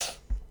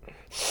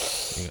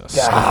You gonna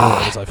sniff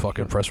it as I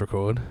fucking press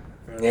record?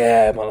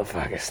 Yeah,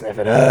 motherfucker, sniff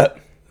it up.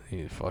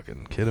 You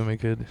fucking kidding me,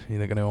 kid? You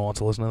think anyone wants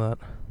to listen to that?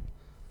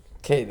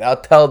 Kid, I'll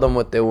tell them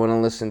what they want to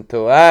listen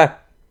to, huh?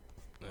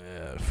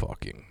 Yeah,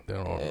 fucking. They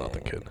don't want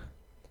nothing, kid.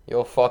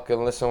 You'll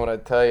fucking listen what I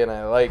tell you and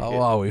I like How it.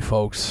 are we,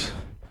 folks?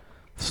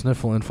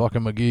 Sniffling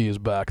fucking McGee is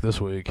back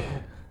this week.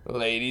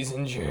 Ladies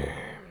and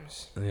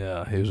germs.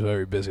 Yeah, he was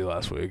very busy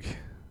last week.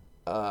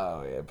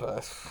 Oh, yeah,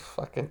 but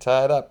fucking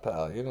tied up,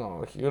 pal. You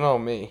know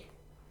me.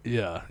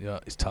 Yeah,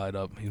 he's tied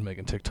up. He's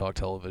making TikTok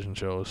television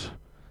shows.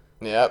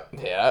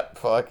 Yep,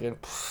 fucking.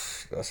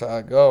 That's how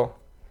I go.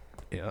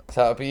 Yeah. That's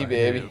how it be,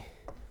 baby.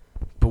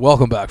 But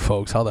welcome back,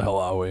 folks. How the hell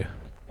are we?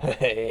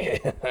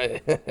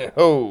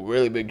 Oh,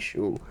 really big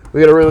shoe.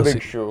 We got a really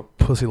big shoe.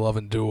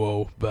 Pussy-loving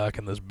duo back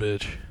in this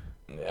bitch.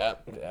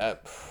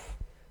 Yep.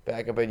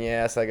 Back up in your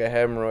ass like a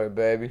hemorrhoid,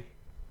 baby.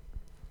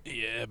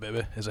 Yeah,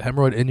 baby. Is a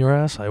hemorrhoid in your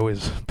ass? I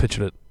always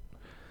pictured it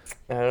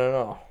I don't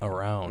know.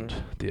 around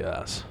the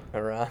ass.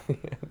 Around.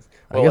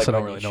 I guess I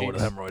don't really know what a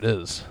hemorrhoid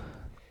is.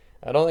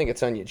 I don't think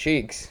it's on your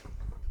cheeks.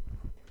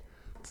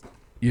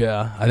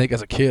 Yeah, I think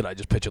as a kid I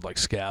just pictured like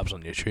scabs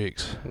on your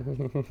cheeks.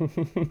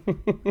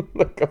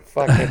 Like a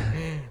fucking,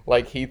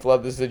 like Heath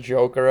Ledger's the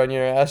Joker on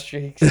your ass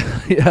cheeks.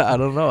 Yeah, I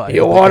don't know.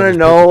 You want to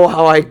know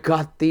how I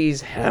got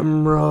these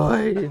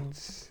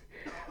hemorrhoids?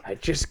 I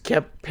just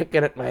kept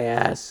picking at my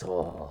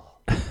asshole.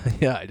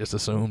 Yeah, I just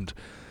assumed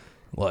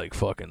like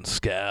fucking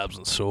scabs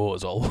and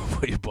sores all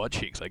over your butt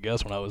cheeks, I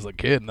guess, when I was a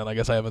kid, and then I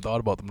guess I haven't thought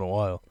about them in a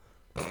while.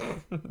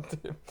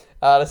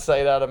 Out of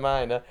sight, out of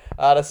mind. Huh?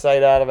 Out of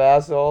sight, out of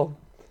asshole.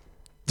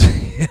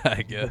 Yeah,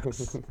 I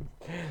guess.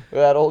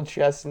 That old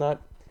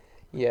chestnut.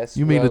 Yes.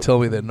 You mean to tell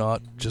me they're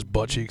not just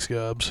butt cheek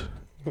scabs?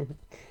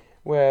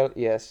 Well,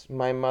 yes.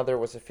 My mother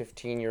was a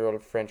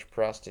 15-year-old French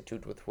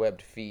prostitute with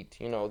webbed feet.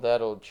 You know,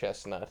 that old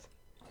chestnut.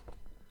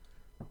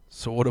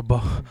 So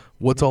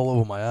what's all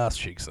over my ass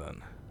cheeks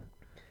then?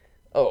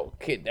 Oh,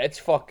 kid, that's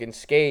fucking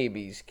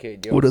scabies,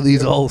 kid. What are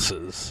these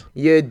ulcers?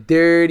 You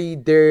dirty,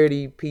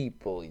 dirty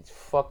people. It's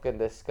fucking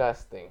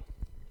disgusting.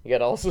 You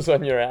got ulcers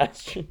on your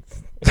ass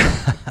cheeks?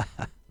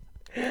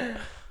 I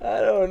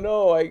don't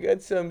know. I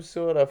got some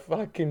sort of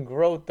fucking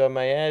growth on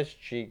my ass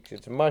cheeks.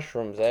 It's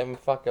mushrooms. I haven't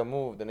fucking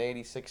moved in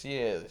 86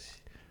 years.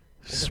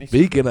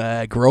 Speaking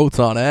of growth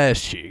on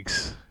ass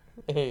cheeks.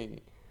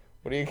 Hey,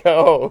 what do you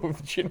go?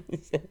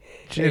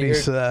 Ginny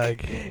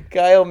sag.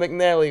 Kyle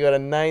McNally got a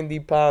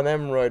 90-pound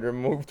hemorrhoid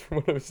removed from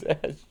one of his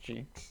ass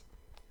cheeks.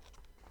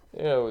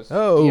 Yeah, it was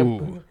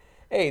Oh.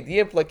 the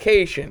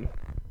implication.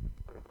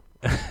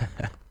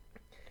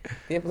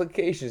 The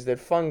implication is that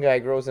fungi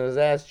grows in his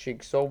ass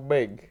cheek so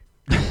big.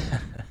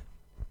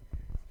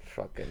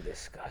 Fucking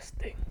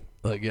disgusting.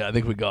 Like, yeah, I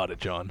think we got it,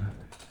 John.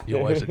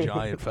 Your wife's a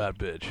giant fat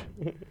bitch.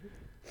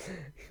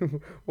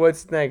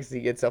 What's next?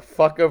 He gets a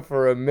fucker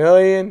for $1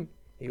 million?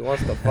 He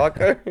wants to fuck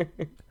her?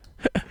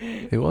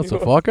 He wants to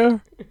fuck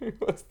her? He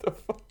wants to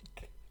fuck.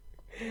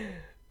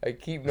 I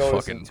keep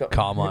noticing. Fucking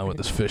Carmine with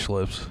his fish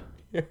lips.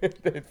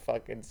 That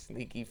fucking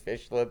sneaky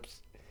fish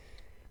lips.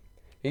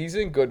 He's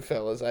in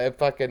Goodfellas. I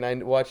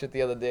watched it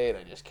the other day and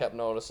I just kept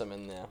noticing him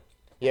in there.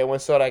 Yeah, I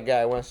saw that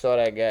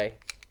guy.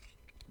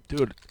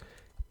 Dude,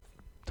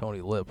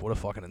 Tony Lip, what a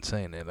fucking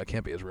insane name. That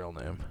can't be his real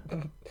name.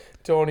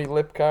 Tony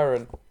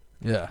Lipkaren.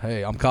 Yeah,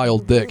 hey, I'm Kyle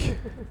Dick.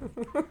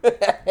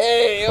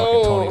 Hey,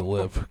 Fucking Tony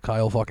Lip.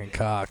 Kyle fucking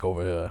Cock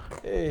over here.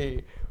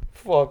 Hey,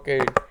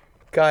 fucking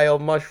Kyle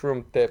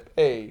Mushroom Tip.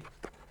 Hey.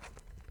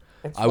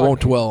 I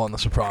won't dwell on The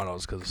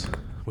Sopranos because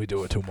we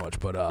do it too much,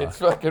 but It's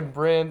fucking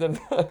Brandon.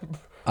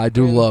 I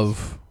do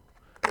love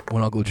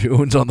when Uncle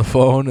June's on the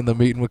phone and the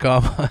meeting with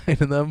Carmine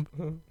and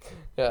them.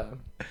 Yeah.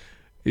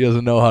 He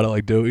doesn't know how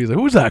to do it. He's like,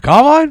 who's that,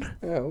 Carmine?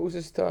 Yeah, who's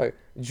this talking?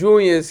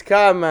 Julius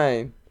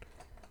Carmine.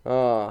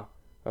 My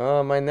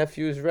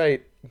nephew's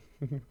right.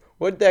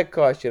 What'd that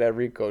cost you, that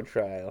RICO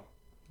trial?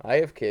 I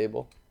have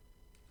cable.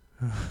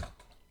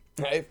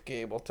 I have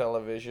cable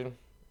television.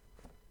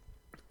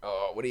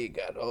 Oh, what do you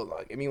got? Hold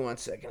on. Give me 1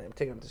 second. I'm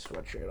taking the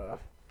sweatshirt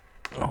off.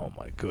 Oh,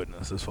 my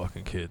goodness, this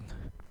fucking kid.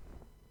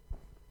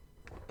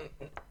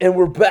 And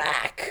we're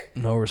back.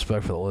 No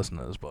respect for the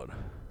listeners, but...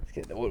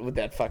 What would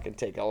that fucking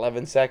take?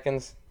 11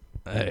 seconds?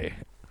 Hey.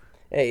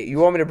 Hey, you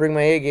want me to bring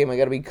my A game? I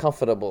gotta be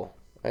comfortable.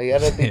 I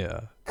gotta be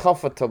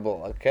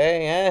comfortable,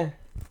 okay? Yeah?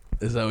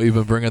 Is that what you've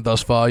been bringing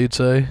thus far, you'd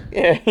say?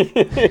 Yeah.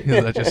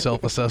 Is that your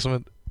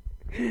self-assessment?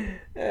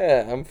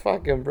 Yeah, I'm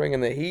fucking bringing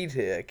the heat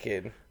here,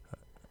 kid.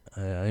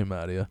 Yeah, I ain't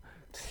mad at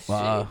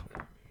you.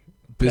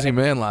 Busy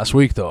man last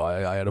week, though.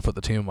 I had to put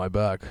the team on my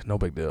back. No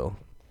big deal.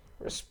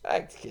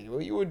 Respect, kid.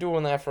 Well, you were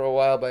doing that for a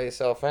while by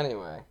yourself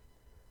anyway.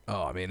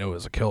 Oh, I mean, it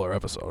was a killer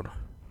episode.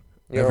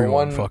 You're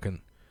everyone's a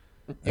talking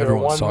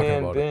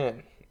one-man about band.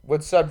 it.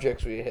 What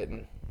subjects were you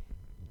hitting?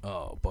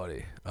 Oh,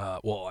 buddy.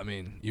 Well, I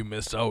mean, you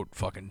missed out.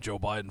 Fucking Joe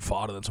Biden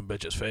farted in some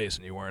bitch's face,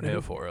 and you weren't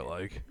here for it.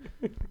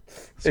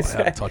 So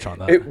I had to touch on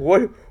that.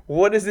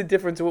 What is the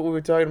difference to what we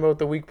were talking about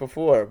the week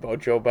before about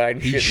Joe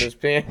Biden shitting his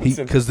pants?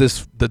 Because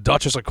the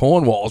Duchess of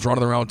Cornwall is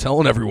running around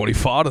telling everyone he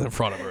farted in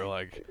front of her.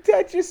 Like,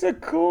 Duchess of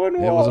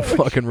Cornwall. it was a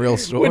fucking real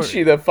story. Was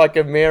she the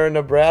fucking mayor of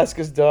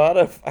Nebraska's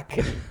daughter?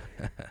 Fucking.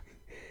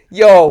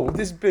 Yo,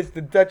 this bitch,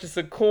 the Duchess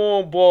of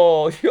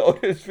Cornwall. Yo,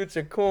 this bitch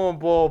a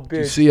cornball bitch. Did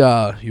you see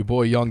your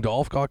boy Young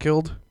Dolph got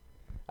killed?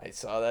 I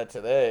saw that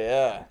today,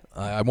 yeah.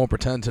 I won't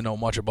pretend to know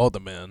much about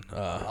the man.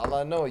 All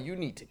I know, you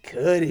need to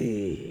cut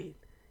it.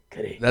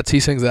 Cut it.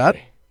 He sings that?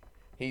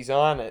 He's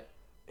on it.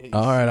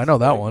 All right, I know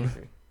that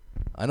one.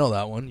 I know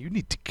that one. You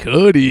need to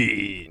cut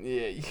it.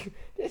 Yeah,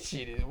 that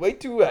shit is way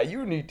too high.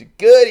 You need to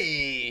cut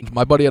it.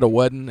 My buddy had a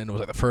wedding, and it was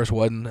like the first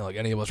wedding like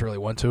any of us really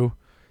went to.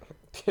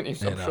 I'm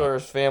sure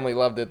his family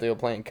loved it. They were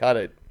playing Cut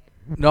It.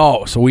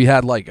 No, so we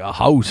had like a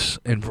house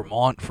in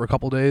Vermont for a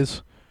couple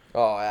days.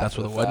 Oh, that's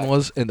where the wedding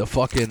was, and the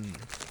fucking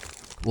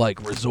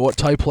like resort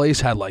type place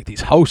had like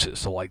these houses.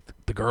 So like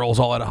the girls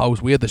all had a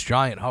house. We had this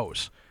giant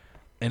house,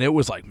 and it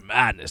was like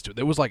madness, dude.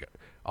 There was like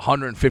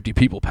 150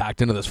 people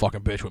packed into this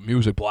fucking bitch with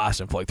music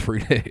blasting for like 3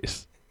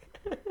 days.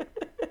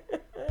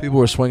 People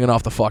were swinging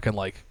off the fucking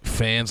like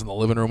fans in the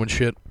living room and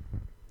shit.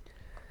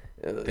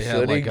 They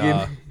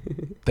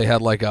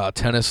had like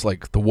tennis,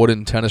 like the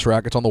wooden tennis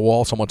rackets on the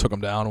wall. Someone took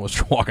them down and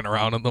was walking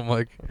around in them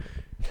like.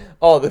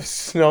 Oh, the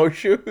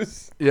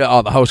snowshoes. Yeah.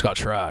 Oh, the house got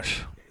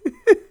trash.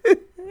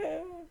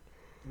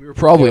 We were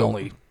probably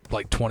only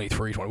like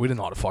 23, 20. We didn't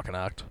know how to fucking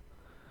act.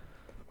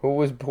 Who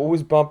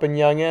was bumping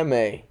Young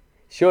M.A.?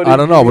 I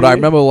don't know, but I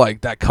remember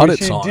like that Cut It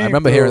song. Deep, I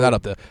remember hearing that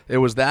up there. It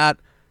was that.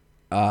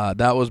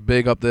 That was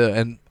big up there,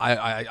 and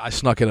I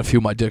snuck in a few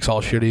of my Dicks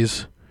All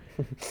Shitties.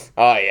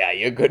 Oh yeah,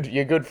 you're good.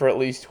 You're good for at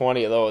least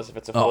 20 of those if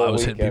it's a full weekend. I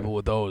was hitting people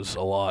with those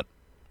a lot.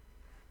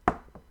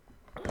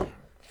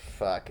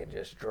 Fucking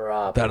just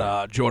drop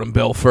that. Jordan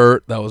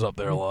Belfort, that was up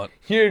there a lot.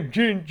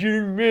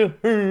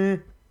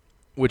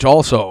 Which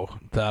also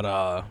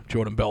that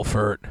Jordan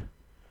Belfort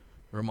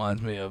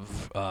reminds me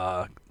of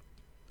a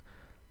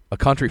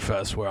country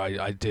fest where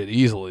I did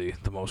easily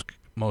the most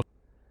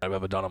I've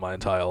ever done in my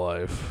entire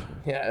life.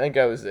 Yeah, I think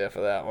I was there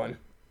for that one.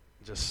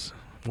 Just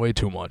way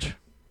too much.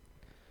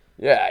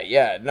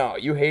 Yeah, no,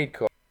 you hate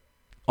coke.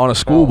 On a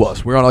school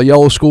bus. We're on a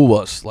yellow school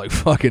bus, like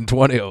fucking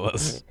 20 of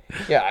us.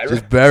 Yeah,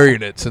 just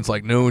burying it since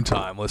like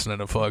noontime, listening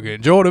to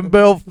fucking Jordan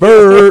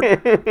Belfort.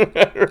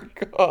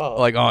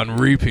 Like on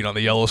repeat on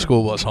the yellow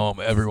school bus home.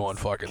 Everyone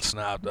fucking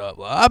snapped up.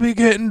 Like, I be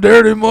getting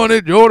dirty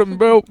money, Jordan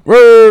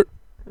Belfort.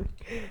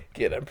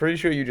 Kid, I'm pretty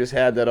sure you just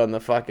had that on the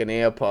fucking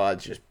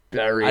AirPods, just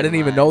buried. I didn't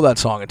even know that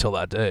song until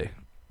that day.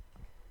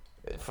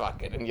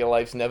 Fucking, and your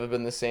life's never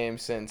been the same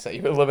since.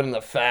 You've been living in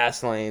the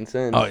fast lane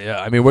since. Oh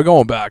yeah, I mean we're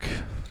going back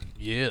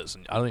years.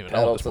 I don't even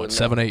know at this point.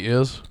 7, 8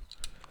 years.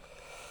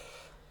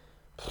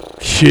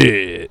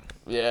 Shit.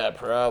 Yeah,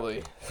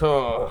 probably.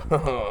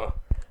 Oh,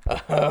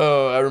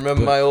 I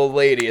remember my old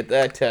lady at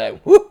that time.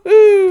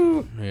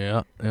 Woohoo!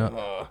 Yeah.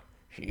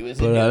 She was.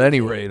 But at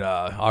any rate,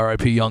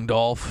 R.I.P. Young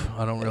Dolph.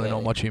 I don't really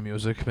know much of your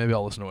music. Maybe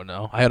I'll listen to it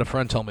now. I had a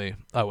friend tell me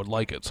I would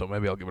like it, so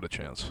maybe I'll give it a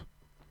chance.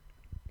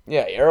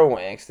 Yeah, you're a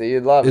wankster.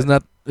 You'd love it.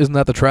 Isn't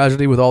that the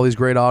tragedy with all these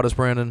great artists,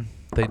 Brandon?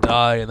 They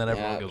die, and then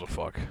everyone gives a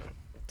fuck.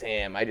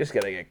 Damn, I just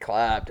gotta get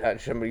clapped.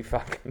 Somebody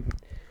fucking.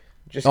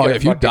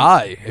 If you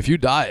die,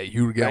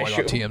 you get like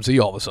on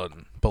TMZ all of a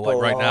sudden. But like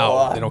right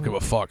now, they don't give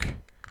a fuck.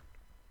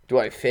 Do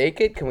I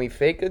fake it? Can we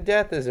fake a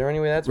death? Is there any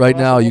way that's right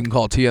possible? Now? You can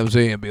call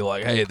TMZ and be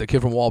like, "Hey, the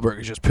kid from Wahlberg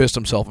has just pissed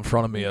himself in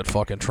front of me at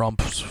fucking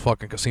Trump's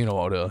fucking casino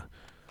out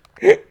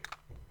there."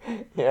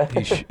 Yeah,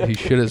 he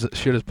shit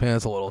his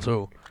pants a little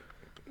too.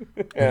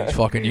 Yeah. He's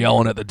fucking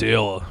yelling at the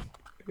dealer.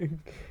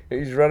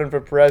 He's running for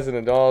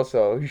president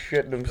also. He's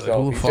shitting himself. Like,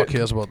 who the fuck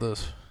cares about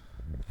this?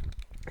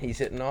 He's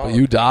hitting all. But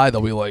you die,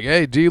 they'll be like,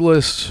 "Hey,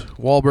 D-list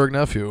Wahlberg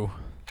nephew."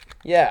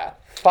 Yeah,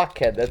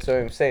 fuckhead. That's what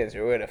I'm saying.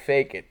 So we're gonna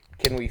fake it.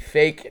 Can we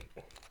fake it?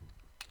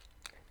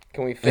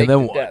 Can we fake it? And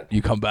then what? Death?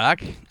 You come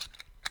back?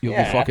 You'll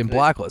be fucking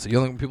blacklisted. You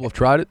don't think people have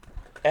tried it?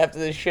 After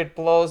this shit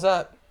blows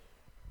up.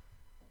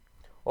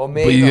 Or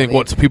maybe. But you think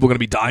what's people gonna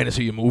be dying to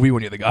see your movie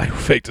when you're the guy who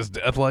faked his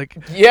death? Like,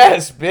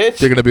 yes, bitch.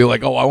 They're gonna be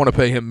like, "Oh, I want to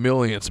pay him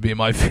millions to be in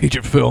my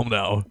feature film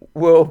now."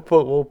 We'll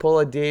pull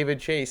a David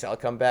Chase. I'll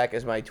come back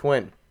as my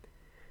twin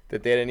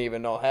that they didn't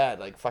even know had,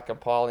 like fucking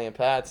Paulie and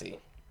Patsy.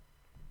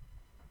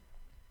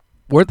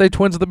 Weren't they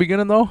twins at the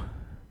beginning though?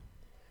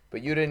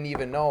 But you didn't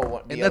even know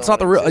what. And that's not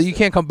the real. You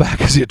can't come back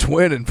as your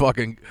twin and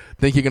fucking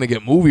think you're gonna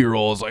get movie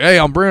roles. Like, hey,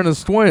 I'm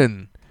Brandon's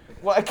twin.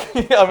 What?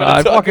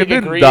 I fucking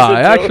didn't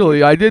die.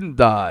 Actually, I didn't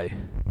die.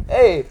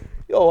 Hey,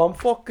 I'm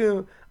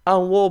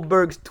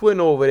Wahlberg's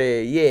twin over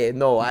there. Yeah,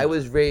 no, I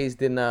was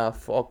raised in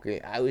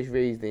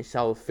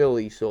South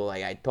Philly, so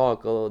like I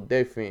talk a little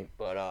different.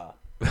 But I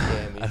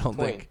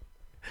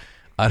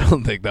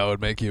don't think that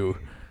would make you.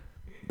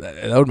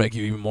 That would make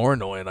you even more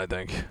annoying. I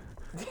think.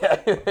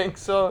 Yeah, I think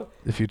so.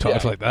 If you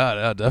talk like that,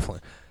 yeah,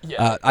 definitely.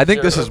 Yeah, I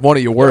think this is one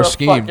of your worst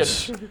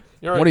schemes.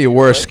 One of your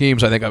worst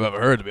schemes I think I've ever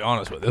heard. To be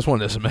honest with you. This one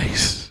just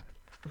makes.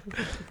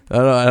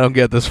 I don't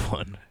get this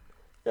one.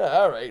 Yeah,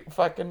 all right.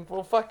 Fuck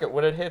it.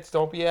 When it hits,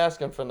 don't be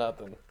asking for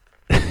nothing.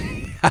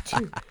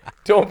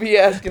 Don't be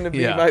asking to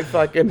be my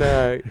fucking.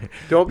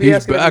 Don't be He's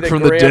asking back to be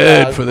from the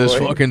dead for this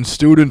boy. fucking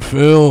student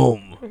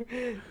film.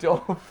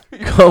 Don't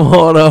Come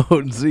on out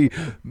and see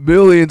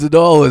millions of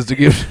dollars to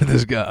give to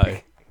this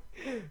guy.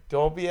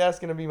 don't be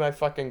asking to be my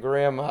fucking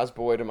grandma's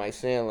boy to my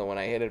Sandler when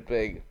I hit it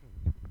big.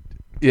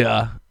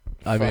 Yeah,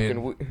 I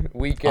Fucking mean,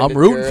 weekend. I'm at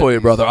rooting for you,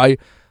 Jersey's. brother.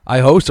 I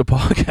host a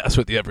podcast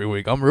with you every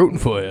week. I'm rooting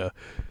for you.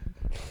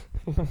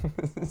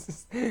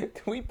 Do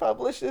we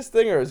publish this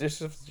thing, or is this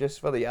just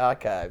for the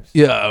archives?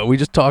 Yeah, are we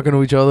just talking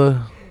to each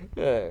other?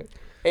 Yeah.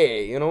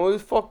 Hey, you know,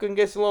 it fucking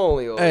gets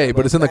lonely. over Hey, there,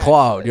 but it's in the that's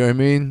cloud. it. You know what I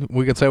mean?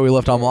 We can say we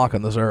left our mark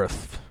on this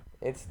earth.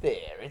 It's there,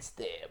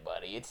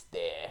 buddy. It's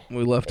there.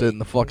 We left it in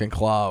the fucking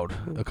cloud.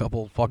 A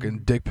couple fucking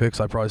dick pics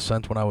I probably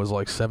sent when I was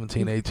like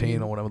 17,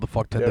 18, or whenever the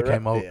fuck Tinder They're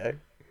came up out.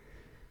 there.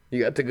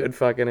 You got the good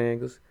fucking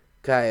angles.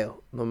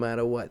 Kyle, no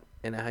matter what,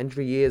 in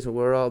 100 years when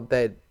we're all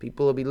dead,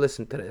 people will be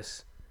listening to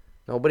this.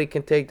 Nobody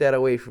can take that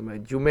away from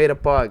you. You made a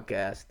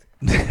podcast.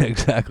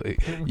 Exactly.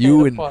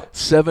 You and Fuck.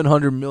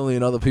 700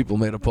 million other people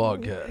made a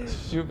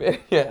podcast.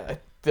 Yeah,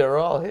 they're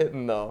all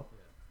hitting though.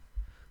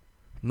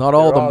 Not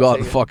all of They're them all got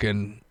taking-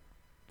 fucking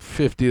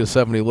 50 to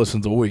 70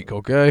 listens a week,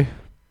 okay?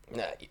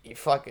 Nah,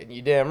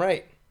 you damn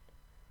right.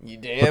 You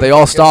damn. But they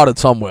all fucking- started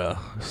somewhere.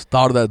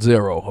 Started at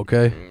zero,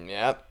 okay?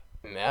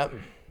 Yep.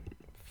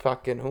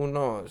 Fucking who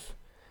knows?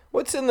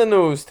 What's in the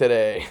news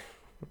today?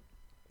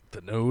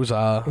 The news,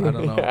 I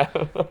don't know.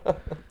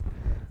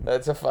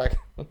 That's a fucking.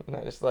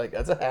 That's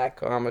a hack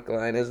comic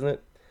line, isn't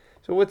it?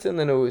 So what's in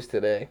the news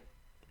today?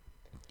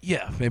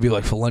 Yeah, maybe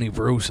like for Lenny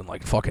Bruce in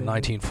like fucking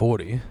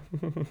 1940.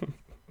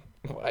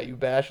 Why are you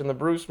bashing the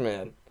Bruce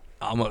man?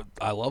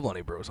 I love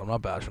Lenny Bruce. I'm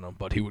not bashing him,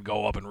 but he would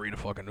go up and read a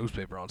fucking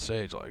newspaper on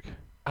stage. Like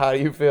How do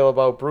you feel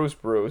about Bruce?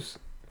 Bruce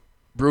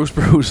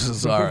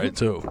is alright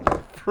too.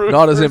 Bruce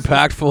Not as Bruce-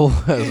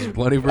 impactful as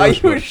Lenny Are Bruce.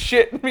 you but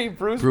shitting me,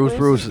 Bruce?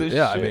 Bruce is the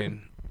yeah, I shit.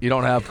 mean, you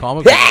don't have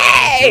comic books without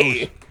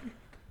Hey! Bruce.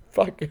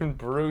 Fucking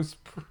Bruce.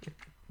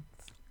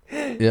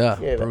 Yeah,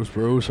 Yeah,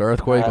 Bruce,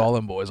 Earthquake, all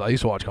them boys. I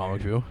used to watch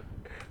Comic View.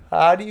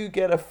 How do you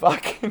get a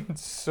fucking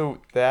suit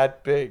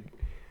that big?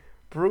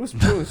 Bruce,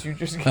 you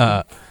just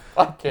A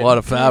fucking. lot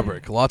of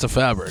fabric, lots of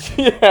fabric.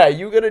 Yeah,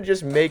 you gotta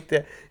just make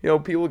that. You know,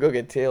 people go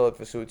get tailored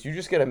for suits. You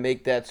just gotta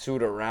make that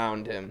suit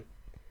around him.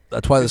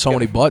 That's why there's so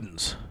many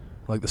buttons.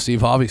 Like the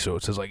Steve Harvey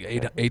suits, there's like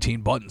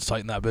 18 buttons.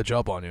 Tighten that bitch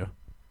up on you.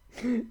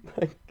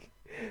 Like,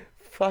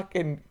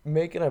 fucking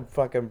making a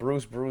fucking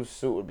Bruce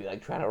suit would be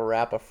like trying to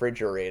wrap a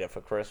refrigerator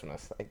for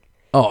Christmas. Like,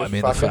 Oh, I just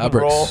mean the fucking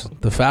fabrics. roll.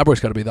 The fabric's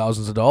got to be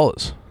thousands of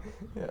dollars.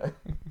 yeah.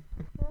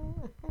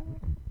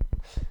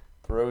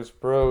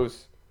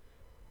 Bruce,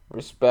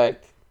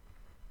 respect.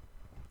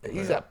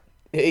 He's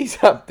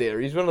up there.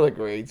 He's one of the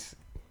greats.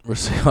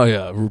 Oh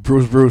yeah,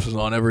 Bruce is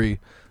on every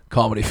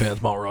comedy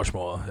fan's Mount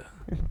Rushmore.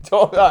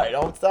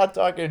 Don't start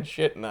talking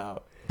shit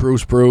now.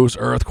 Bruce,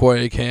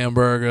 Earthquake,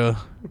 Hamburger.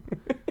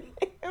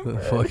 The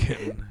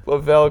fucking.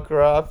 Lavelle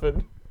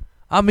Crawford,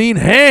 I mean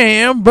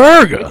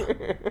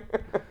Hamburger.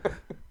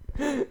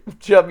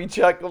 Chubby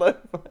Chuckler.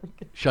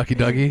 Shucky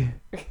Duggy.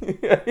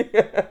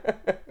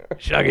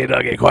 Shucky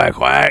Duggy, quack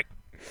quack.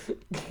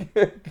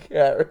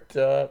 Carrot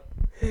Top.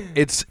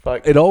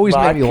 It always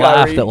made me Mark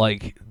laugh Curry. that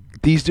like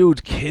these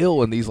dudes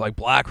kill in these like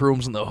black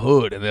rooms in the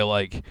hood, and they're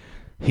like,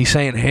 he's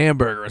saying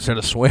hamburger instead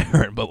of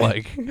swearing, but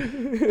like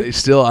they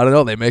still, I don't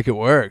know, they make it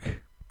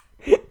work.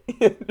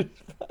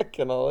 It's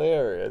fucking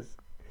hilarious.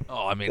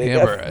 Oh, I mean They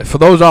hamburger. For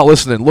those not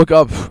listening, look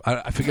up.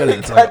 I forget it.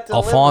 It's They like got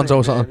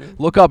Alfonso delivery, something. baby.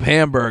 Look up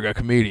hamburger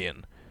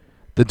comedian.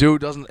 The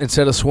dude doesn't,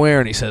 instead of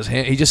swearing, he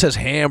just says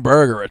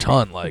hamburger a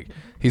ton. Like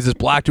he's this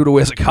black dude who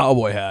wears a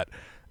cowboy hat.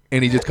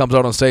 And he just comes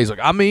out on stage like,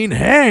 I mean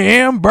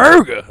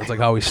hamburger. That's like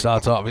how he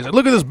starts off. He's like,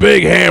 look at this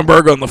big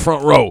hamburger on the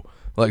front row.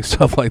 Like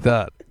stuff like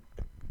that.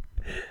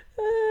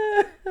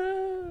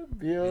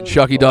 Beautiful.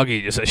 Shucky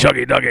Ducky just says,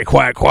 Shucky Ducky,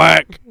 quack,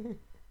 quack.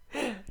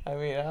 I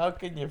mean, how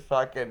can you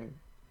fucking?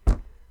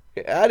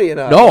 How do you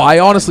know? No,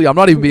 I'm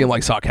not even being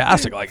like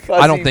sarcastic. Like,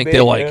 I don't Fuzzy think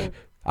they're bacon. like,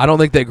 I don't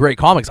think they're great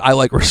comics. I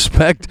like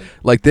respect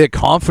like their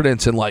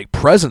confidence and like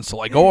presence to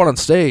like go out on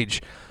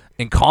stage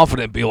and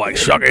confident be like,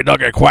 Shucky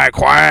Ducky, quack,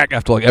 quack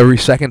after like every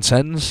second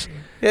sentence.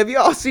 Have you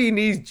all seen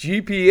these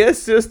GPS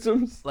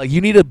systems? Like,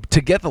 you need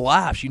to get the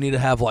laughs, you need to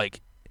have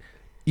like,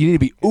 you need to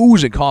be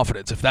oozing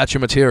confidence if that's your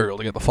material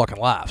to get the fucking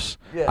laughs.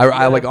 Yeah,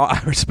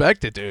 I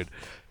respect it, dude.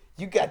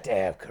 You got to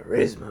have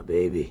charisma,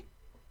 baby.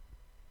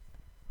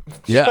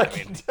 Yeah, I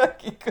Shucky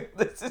Ducky,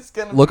 this is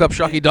gonna Look be up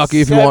Shucky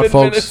Ducky if you want,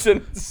 folks.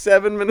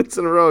 7 minutes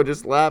in a row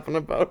just laughing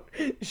about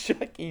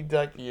Shucky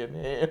Ducky and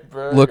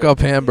hamburger. Look up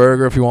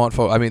hamburger if you want,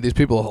 folks. I mean, these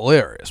people are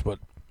hilarious, but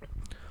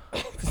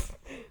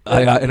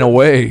in a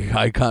way,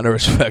 I kind of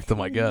respect them,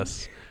 I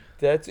guess.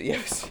 That's you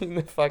ever seen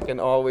the fucking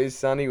Always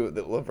Sunny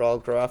that Lavelle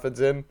Crawford's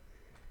in?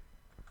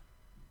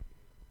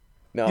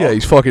 No. Yeah,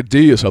 he's fucking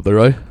D or something,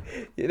 right?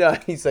 You know,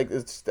 he's like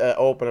this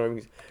opener.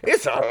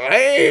 It's a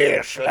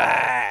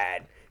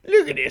landslide.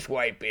 Look at this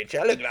white bitch.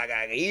 I look like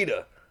I can eat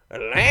her. A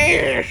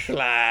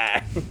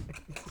landslide.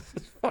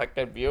 It's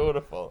fucking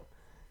beautiful.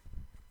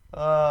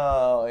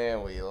 Oh,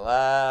 and we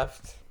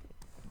laughed.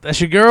 That's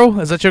your girl?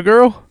 Is that your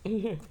girl?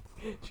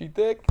 She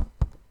thick?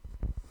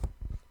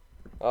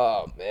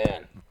 Oh,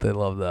 man. They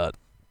love that.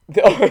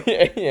 Oh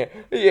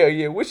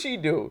yeah. What she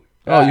do?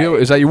 Oh,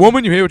 is that your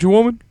woman? You here with your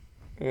woman?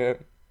 Yeah.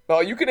 Oh,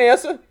 you can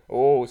answer.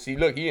 Oh, see,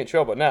 look, he in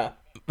trouble now.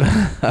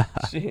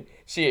 Shit,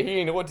 he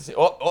ain't know what to say.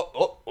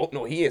 Oh,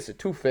 no, he answered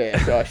too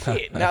fast. Oh,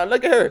 shit. Now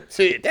look at her.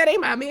 Shit, that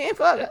ain't my man.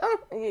 Fuck it.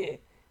 Yeah,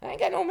 I ain't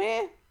got no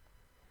man.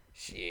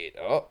 Shit,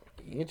 oh,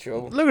 he in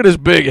trouble. Look at this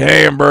big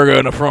hamburger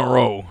in the front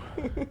row.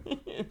 He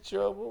in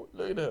trouble.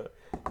 Look at her.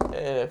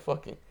 Yeah,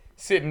 fucking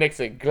sitting next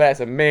to a glass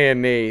of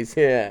mayonnaise.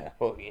 Yeah.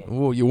 Oh, yeah.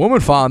 Ooh, your woman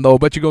fine, though.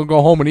 Bet you gonna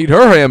go home and eat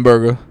her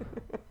hamburger.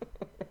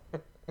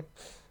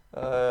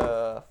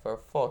 For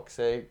fuck's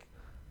sake.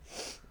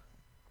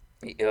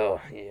 Yeah.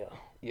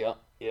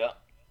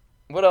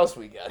 What else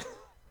we got?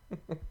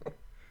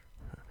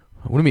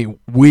 What do you mean,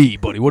 we,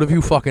 buddy? What have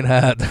you fucking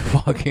had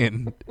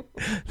fucking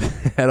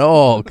at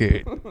all,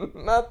 kid?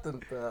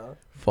 Nothing, pal.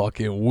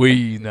 Fucking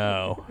we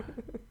now.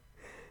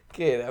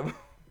 Kid,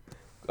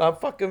 I'm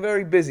fucking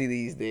very busy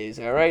these days,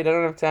 alright? I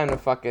don't have time to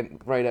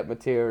fucking write up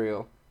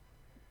material.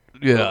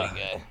 Yeah.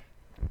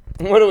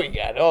 What do we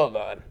got? Hold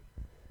on.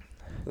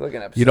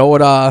 Looking up. You know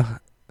what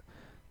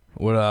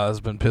has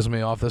been pissing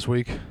me off this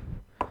week?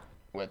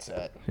 What's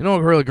that? You know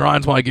what really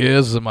grinds my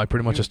gears? Am I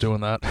pretty much just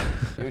doing that?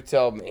 You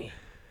tell me.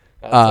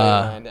 I'll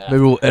tell you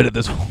Maybe we'll edit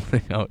this whole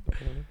thing out.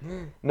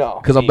 No.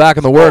 Because I'm back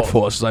in the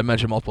workforce, as I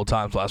mentioned multiple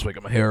times last week.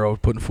 I'm a hero,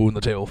 putting food on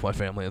the table for my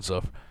family and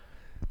stuff.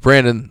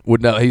 Brandon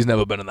he's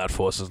never been in that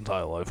force his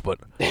entire life, but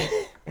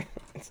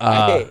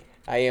I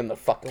am the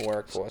fucking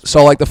workforce.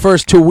 so like the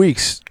first 2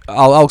 weeks,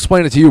 I'll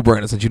explain it to you,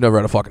 Brandon, since you never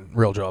had a fucking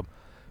real job.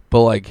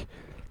 But like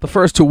the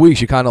first 2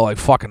 weeks, you kind of like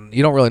fucking,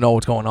 you don't really know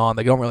what's going on.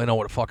 They don't really know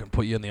what to fucking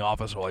put you in the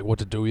office or like what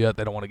to do yet.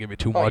 They don't want to give you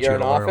too much. You're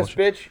an office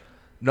bitch?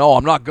 No,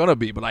 I'm not gonna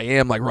be, but I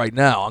am like right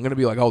now. I'm gonna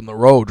be like out on the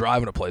road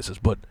driving to places,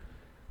 but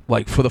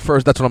like for the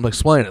first, that's what I'm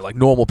explaining. Like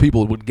normal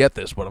people wouldn't get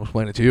this, but I'm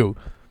explaining it to you.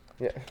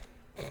 Yeah.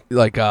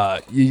 Like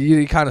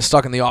you're kind of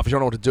stuck in the office. You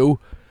don't know what to do,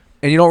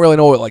 and you don't really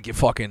know what like your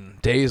fucking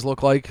days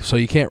look like. So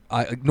you can't.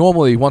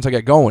 Normally once I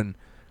get going,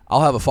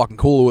 I'll have a fucking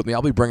cooler with me.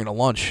 I'll be bringing a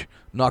lunch,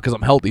 not because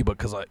I'm healthy, but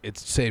because it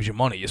saves you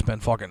money. You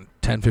spend fucking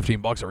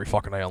 $10-15 every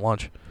fucking day on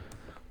lunch.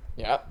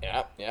 Yep.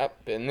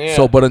 Been there.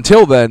 So, but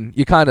until then,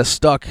 you kind of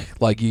stuck.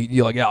 Like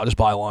you're like, yeah, I'll just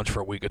buy lunch for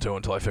a week or two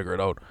until I figure it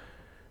out.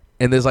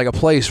 And there's like a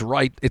place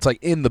it's like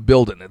in the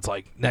building. It's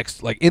like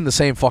next, like in the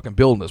same fucking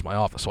building as my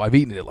office. So I've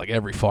eaten it like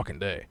every fucking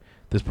day.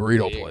 This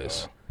burrito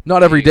place.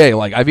 Not every day.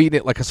 Like I've eaten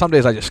it. Like 'cause some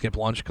days I just skip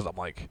lunch because I'm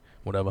like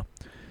whatever.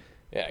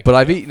 Yeah. But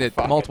I've eaten it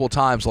multiple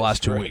times the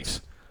last 2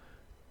 weeks.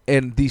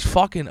 And these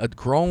fucking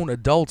grown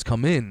adults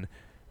come in,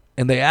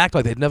 and they act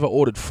like they'd never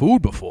ordered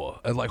food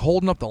before, and like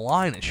holding up the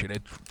line and shit.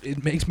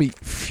 It makes me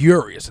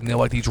furious. And they're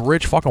like these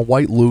rich fucking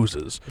white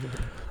losers.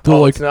 They're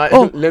like,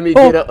 let me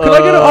get a. Can I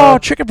get a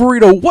chicken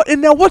burrito? What?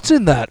 And now what's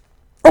in that?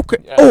 Okay.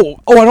 Yeah. Oh,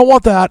 I don't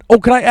want that. Oh,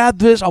 can I add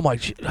this? I'm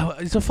like,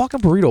 it's a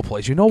fucking burrito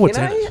place. You know what's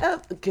in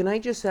it. Can I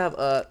just have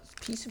a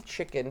piece of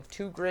chicken,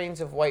 2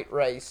 grains of white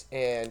rice,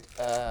 and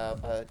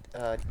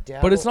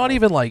But it's not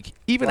even like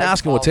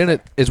asking what's in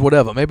it is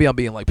whatever. Maybe I'm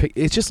being like,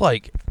 it's just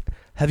like,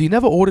 have you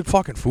never ordered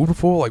fucking food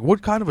before? Like,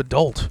 what kind of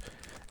adult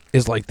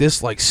is like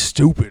this, like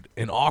stupid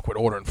and awkward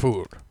ordering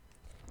food?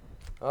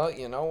 Well,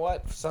 you know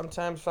what?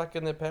 Sometimes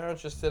fucking their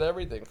parents just did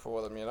everything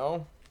for them. You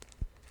know.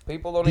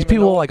 People these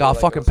people are like our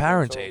fucking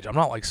parents' age. I'm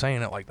not like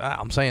saying it like that.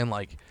 I'm saying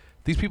like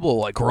these people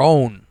are like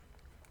grown,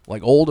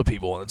 like older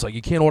people, and it's like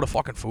you can't order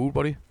fucking food,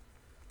 buddy.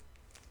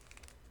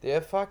 They're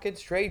fucking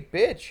straight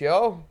bitch,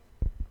 yo.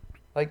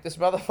 Like this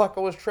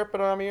motherfucker was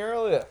tripping on me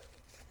earlier.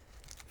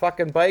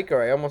 Fucking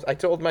biker. I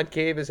told him I'd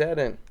cave his head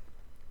in.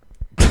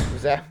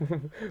 Was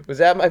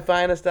that my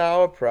finest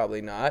hour?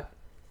 Probably not.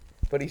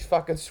 But he's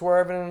fucking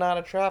swerving in and out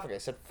of traffic. I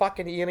said,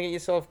 fucking, you're gonna get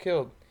yourself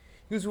killed.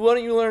 He goes, why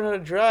don't you learn how to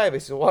drive? I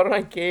said, why don't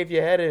I cave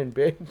your head in,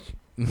 bitch?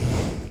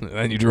 And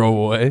then you drove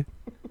away?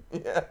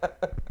 Yeah.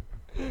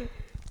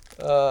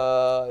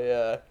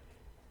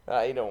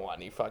 Yeah. You don't want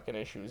any fucking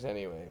issues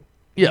anyway.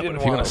 Yeah, but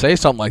if you're going to say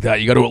something like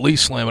that, you got to at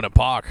least slam it in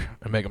park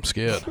and make him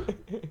scared.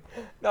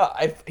 No,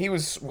 he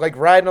was like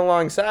riding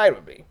alongside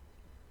with me.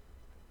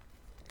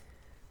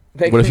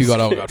 What if you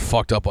got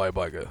fucked up by a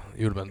biker?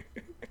 You would have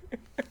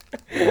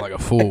been like a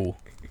fool.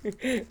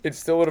 It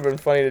still would have been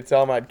funny to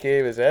tell him I'd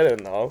cave his head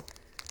in, though.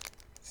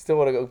 Still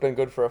would have been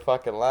good for a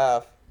fucking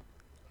laugh.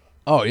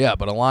 Oh, yeah,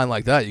 but a line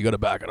like that, you got to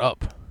back it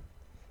up.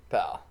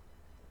 Pal,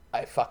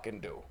 I fucking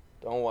do.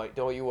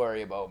 Don't you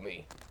worry about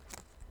me.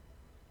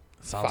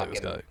 Sounds like this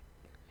guy.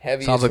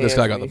 Sounds like this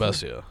guy got the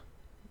best here.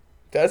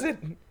 Does it?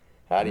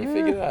 How do you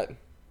figure that?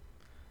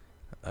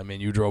 I mean,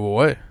 you drove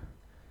away.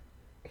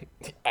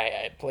 I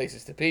had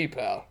places to be,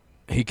 pal.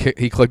 He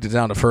clicked it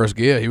down to first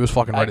gear. He was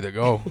fucking ready to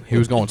go. He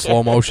was going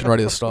slow motion,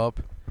 ready to stop.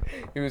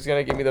 He was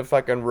gonna give me the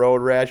fucking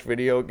road rash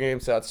video game,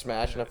 start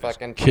smashing a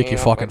fucking. Kick your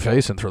fucking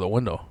face in through the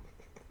window.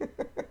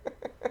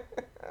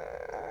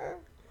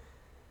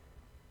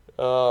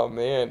 Oh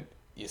man,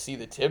 you see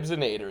the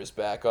Tibsinator is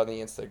back on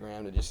the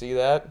Instagram. Did you see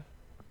that?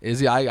 Is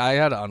he? I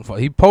had to unfollow.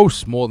 He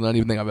posts more than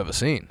anything I've ever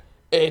seen.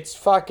 It's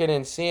fucking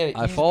insane.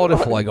 I followed it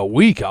for like a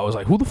week. I was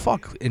like, who the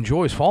fuck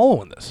enjoys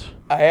following this?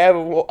 I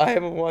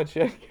haven't watched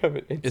any of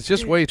it. It's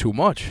just way too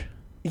much.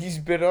 He's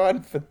been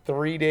on for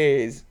 3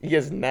 days. He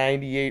has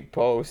 98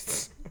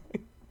 posts.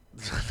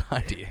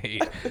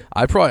 98.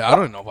 I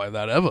don't know if I have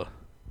that ever.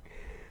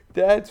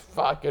 That's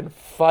fucking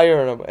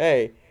firing him.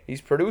 Hey, he's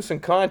producing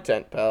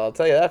content, pal. I'll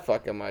tell you that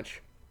fucking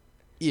much.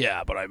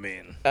 Yeah, but I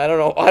mean, I don't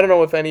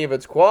know if any of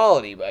it's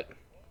quality, but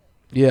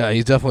yeah,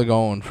 he's definitely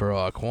going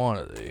for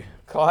quantity.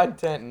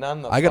 content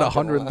none the I got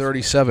fucking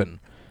 137.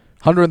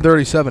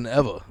 137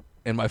 ever.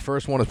 And my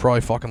first one is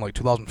probably fucking like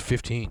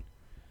 2015.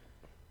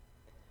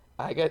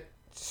 I got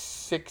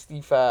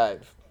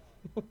 65.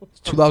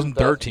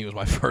 2013 was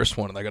my first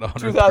one, and I got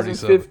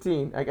 137.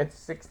 2015, I got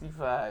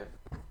 65.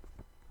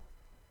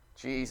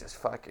 Jesus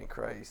fucking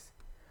Christ.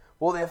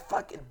 Well,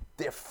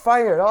 they're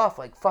fired off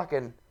like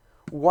fucking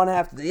one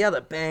after the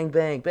other. Bang,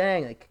 bang,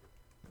 bang. Like,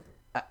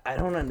 I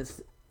don't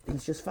understand.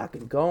 He's just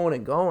fucking going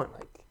and going.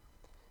 Like,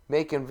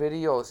 making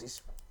videos.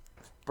 His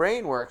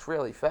brain works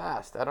really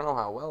fast. I don't know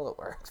how well it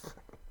works.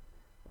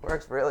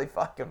 Works really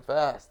fucking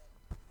fast.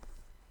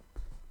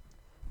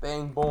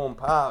 Bang, boom,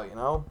 pow, you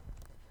know?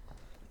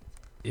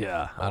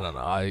 Yeah, I don't know.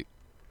 I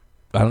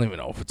don't even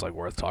know if it's like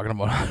worth talking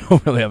about. I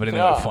don't really have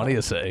anything like funny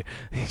to say.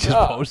 He just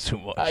posts too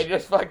much.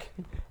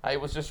 I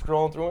was just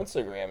scrolling through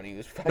Instagram and he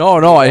was fucking...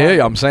 No, I hear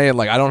you. I'm saying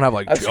like I don't have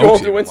like I jokes.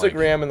 scrolled through even,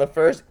 Instagram like, and the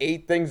first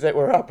 8 things that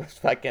were up was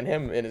fucking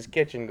him in his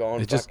kitchen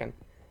going fucking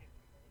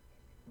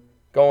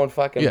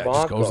yeah, it bonkers.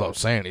 just goes out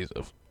saying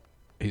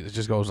it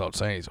just goes out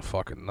saying he's a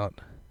fucking nut.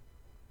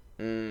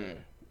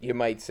 You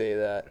might say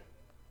that.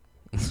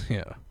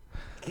 Yeah.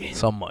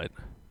 Some might.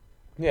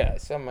 Yeah,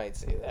 some might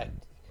say that.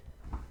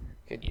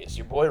 Is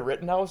your boy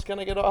Rittenhouse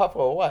gonna get off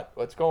or what?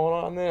 What's going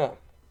on there?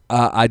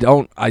 I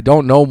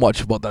don't know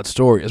much about that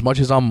story. As much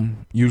as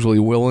I'm usually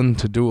willing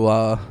to do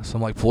some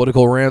like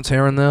political rants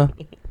here and there.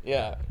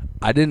 Yeah.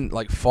 I didn't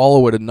like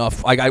follow it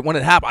enough. Like when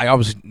it happened, I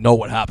obviously know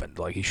what happened.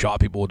 Like he shot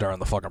people during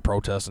the fucking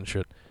protests and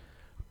shit.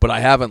 But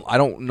I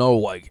don't know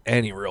like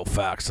any real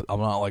facts. I'm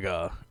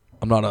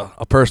not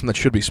a person that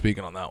should be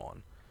speaking on that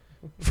one.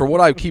 For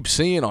what I keep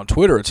seeing on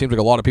Twitter, it seems like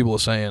a lot of people are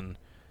saying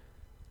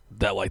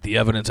that like the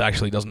evidence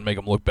actually doesn't make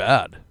him look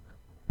bad.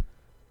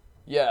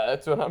 Yeah,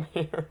 that's what I'm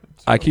hearing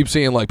too. I keep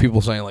seeing like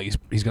people saying like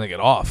he's gonna get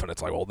off, and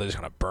it's like, well, they're just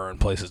gonna burn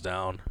places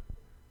down.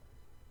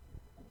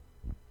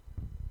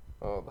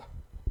 Oh,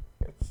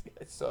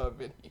 I saw a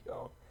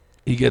video.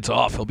 He gets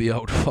off, he'll be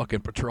out fucking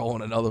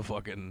patrolling another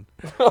fucking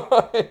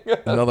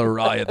another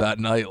riot that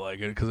night, like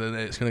because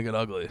it's gonna get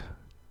ugly.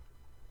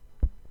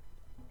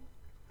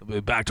 He'll be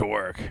back to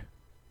work.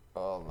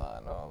 Hold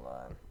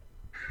on.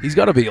 He's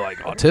got to be like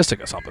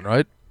autistic or something,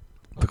 right?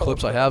 The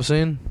clips I have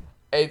seen.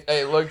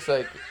 It looks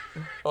like.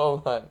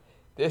 Hold on.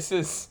 This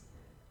is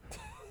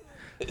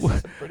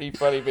a pretty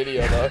funny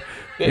video, though.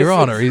 Your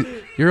Honor, he's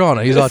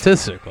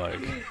autistic. Like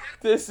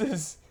this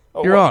is.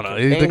 Your Honor,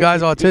 the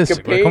guy's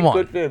autistic. Like, come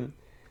on.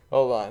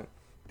 Hold on.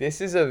 This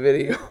is a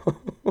video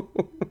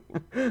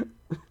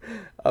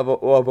of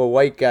a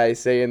white guy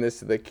saying this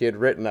to the kid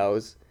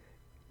Rittenhouse,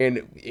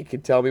 and you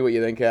can tell me what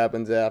you think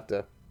happens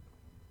after.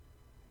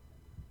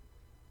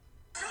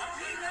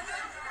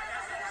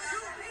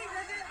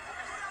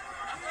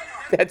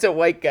 That's a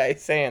white guy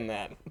saying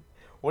that.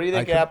 What do you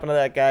think happened to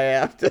that guy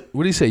after?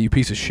 What did he say? You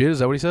piece of shit? Is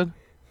that what he said?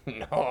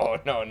 No.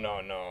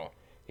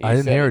 He I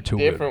didn't hear it too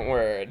good. Different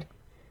word.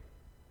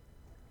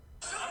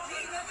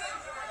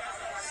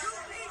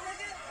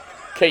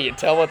 Can you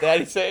tell what that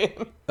he's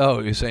saying?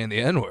 Oh, you're saying the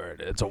N-word.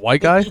 It's a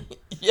white guy?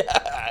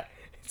 Yeah.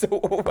 It's a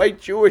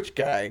white Jewish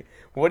guy.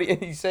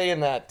 He's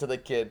saying that to the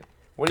kid.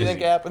 What do you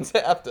think happens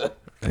after?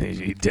 Is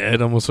he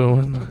dead, I'm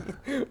assuming?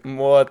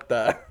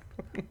 Morta.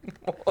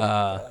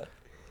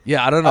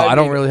 Yeah, I don't know. I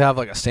don't really have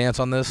like a stance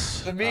on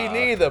this. Me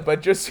neither,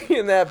 but just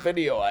seeing that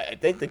video, I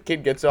think the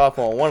kid gets off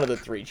on one of the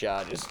 3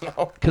 charges.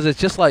 Because it's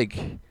just like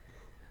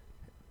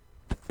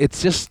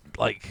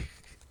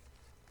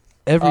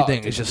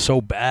everything is just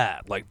so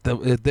bad. Like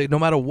they, no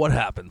matter what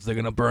happens, they're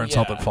gonna burn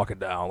something fucking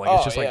down. Like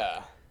it's just like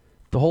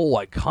the whole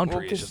like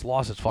country has just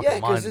lost its fucking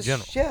mind in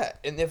general. Yeah,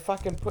 and they're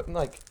fucking putting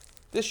like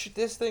this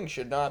thing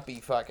should not be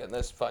fucking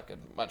this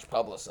fucking much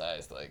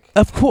publicized. Like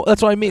of course,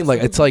 that's what I mean.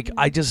 Like it's like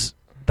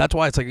that's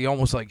why it's like you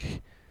almost like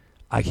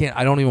I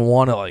don't even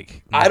want to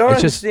like. I don't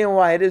understand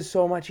why it is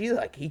so much either.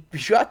 Like he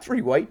shot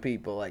 3 white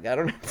people. Like I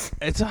don't.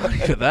 It's not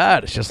even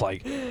that. It's just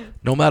like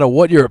no matter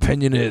what your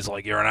opinion is,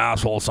 like you're an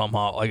asshole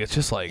somehow. Like it's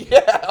just like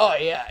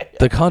yeah.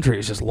 The country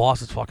has just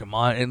lost its fucking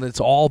mind, and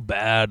it's all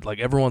bad. Like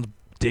everyone's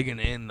digging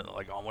in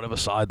like on whatever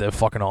side they're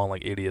fucking on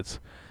like idiots.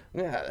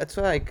 Yeah, that's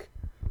like.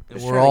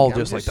 And we're all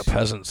just like the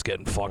peasants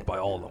getting fucked by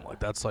all of them. Like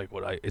that's like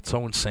it's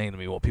so insane to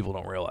me. Well, people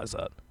don't realize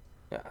that.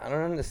 Yeah, I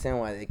don't understand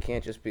why they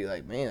can't just be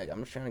like, man, like I'm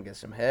just trying to get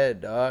some head,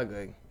 dog.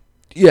 Like,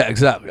 yeah,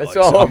 exactly. That's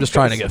like, all. So I'm just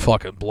trying to get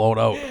fucking blown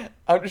out.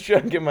 I'm just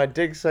trying to get my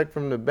dick sucked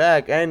from the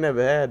back. I ain't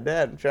never had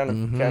that. I'm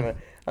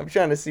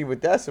trying to see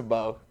what that's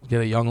about.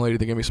 Get a young lady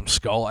to give me some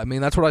skull. I mean,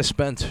 that's what I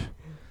spent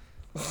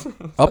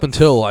up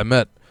until I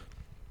met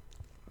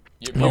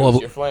Your My muse, level-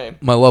 your flame.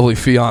 My lovely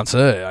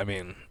fiance. I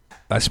mean,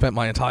 I spent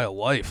my entire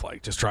life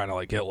like just trying to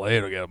like get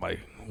laid or get my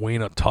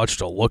wiener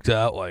touched or looked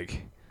at.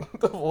 Like,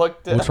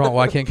 Looked at. what's wrong?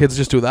 Why can't kids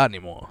just do that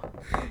anymore?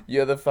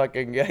 You're the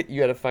fucking guy.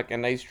 You had a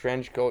fucking nice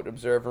trench coat,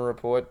 observe and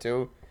report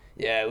too.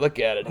 Yeah, look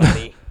at it,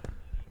 honey.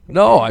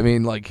 No, I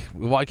mean, like,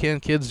 why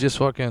can't kids just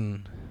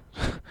fucking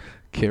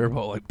care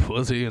about like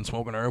pussy and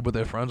smoking herb with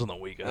their friends on the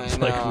weekends?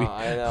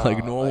 I know,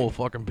 like normal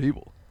fucking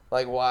people.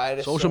 Like why?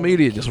 does Social so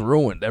media many just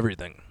ruined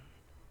everything.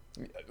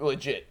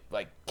 legit.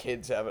 Like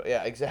kids have it.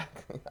 Yeah,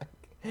 exactly.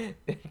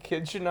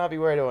 Kids should not be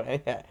worried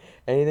about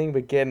anything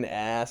but getting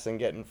ass and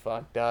getting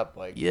fucked up.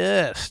 Like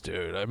Yes,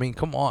 dude. I mean,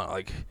 come on.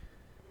 Like,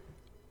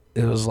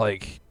 it was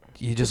like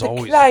you just the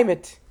always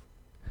climate.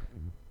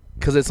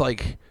 because it's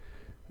like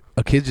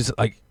a kid just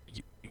like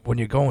when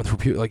you're going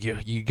through like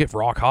you get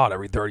rock hot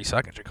every 30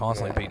 seconds. You're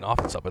constantly beating off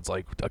and stuff. It's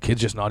like a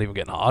kid's just not even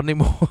getting hot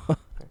anymore.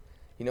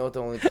 You know what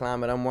the only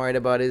climate I'm worried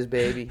about is,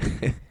 baby?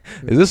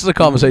 This is a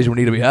conversation we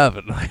need to be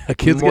having. A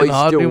kid's getting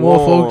hot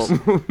anymore,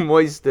 folks.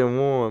 Moist and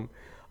warm.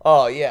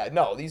 Oh yeah,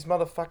 no, these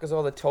motherfuckers,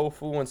 all the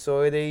tofu and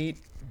soy they eat.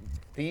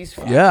 These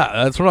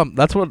Yeah, that's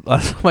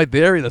my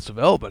theory that's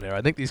developing here.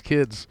 I think these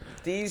kids.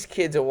 These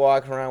kids are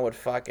walking around with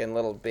fucking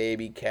little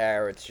baby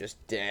carrots just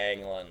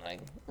dangling like.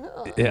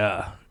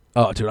 Yeah.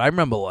 Oh, dude, I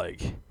remember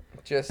like.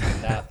 Just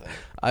nothing.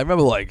 I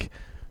remember like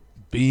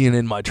being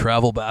in my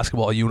travel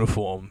basketball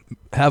uniform,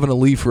 having to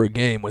leave for a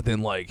game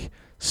within like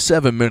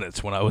 7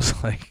 minutes when I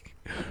was like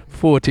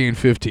 14,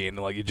 15, and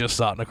like you're just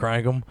starting to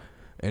crank them,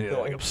 and you're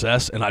like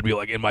obsessed, and I'd be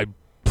like in my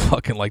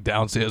fucking like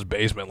downstairs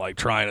basement, like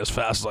trying as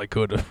fast as I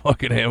could to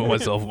fucking hammer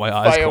myself with my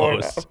eyes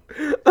closed.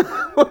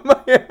 With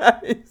my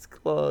eyes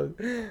closed.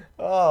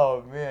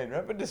 Oh man,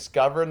 remember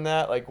discovering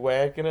that, like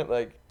whacking it,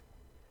 like.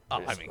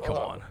 I mean, come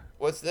on.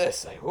 What's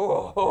this? Like,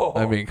 whoa.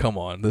 I mean, come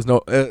on. There's no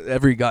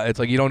every guy. It's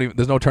like you don't even.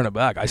 There's no turning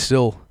back. I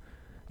still,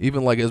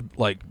 even like as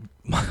like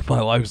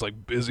my life's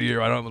like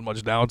busier. I don't have as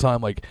much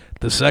downtime. Like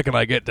the second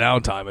I get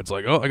downtime, it's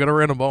like, oh, I got a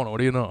random boner. What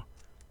do you know?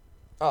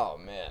 Oh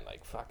man,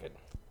 like fucking.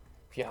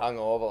 If you hung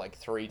over like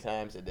 3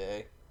 times a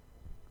day.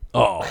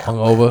 Oh,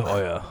 hungover. Oh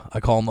yeah, I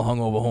call them the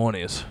hungover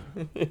hornies.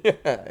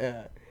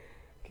 Yeah.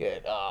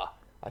 Good.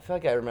 I feel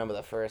like I remember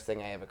the first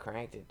thing I ever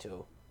cranked it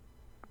to.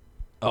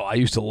 Oh, I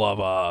used to love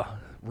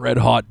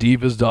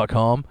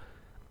redhotdivas.com,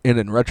 and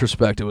in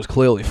retrospect, it was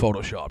clearly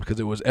photoshopped because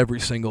it was every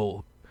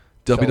single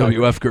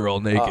WWF girl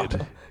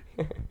naked.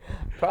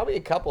 Probably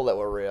a couple that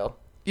were real.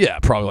 Yeah,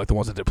 probably like the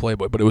ones that did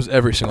Playboy, but it was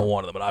every single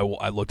one of them, and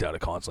I looked at it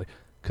constantly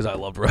because I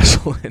loved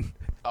wrestling.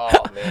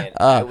 Oh man,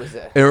 I was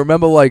And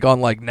remember, like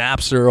on like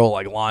Napster or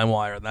like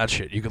LimeWire and that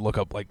shit, you could look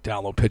up like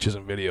download pictures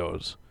and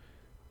videos.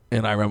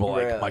 And I remember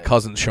like my Really?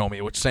 cousins showing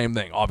me, which same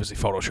thing, obviously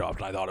photoshopped,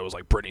 and I thought it was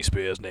like Britney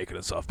Spears naked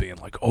and stuff, being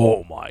like,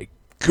 oh my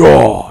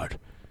god.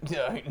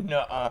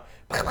 no.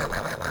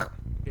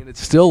 And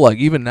it's still like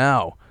even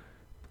now,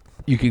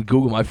 you can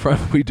Google. My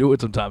friend, we do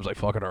it sometimes, like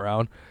fucking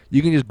around.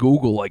 You can just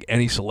Google like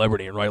any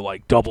celebrity and write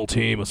like double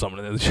team or something.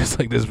 And it's just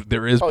like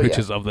there is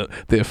pictures of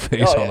their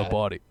face on the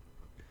body.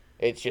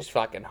 It's just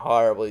fucking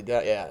horribly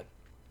done. Yeah.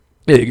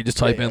 Yeah, you can just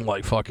type in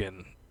like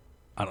fucking,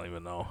 I don't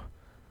even know.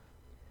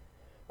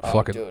 Oh,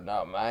 Fucking dude,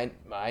 no,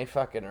 my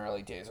fucking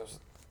early days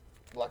was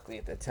luckily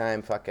at the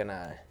time fucking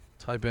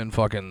type in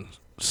fucking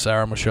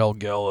Sarah Michelle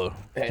Gellar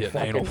getting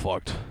anal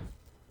fucked.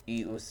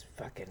 it was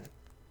fucking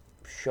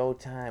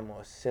Showtime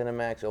or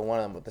Cinemax or one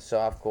of them with the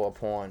softcore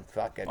porn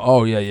fucking.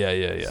 Oh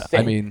yeah.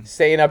 I mean,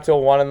 staying up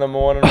till 1 in the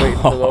morning waiting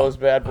for those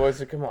bad boys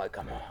to come on.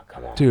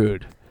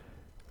 dude,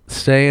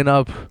 staying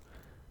up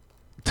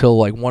till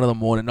like 1 in the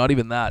morning. Not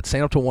even that.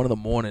 Staying up till 1 in the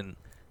morning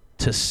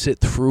to sit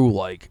through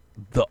like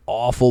the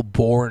awful,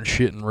 boring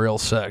shit in real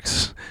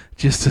sex,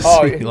 just to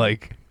see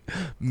like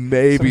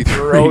maybe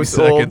some 3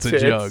 seconds of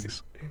tits.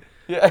 jugs.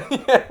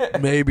 Yeah.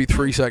 Maybe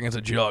 3 seconds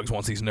of jugs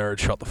once these nerds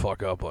shut the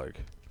fuck up.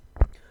 Like,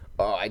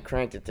 Oh, I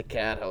cranked it to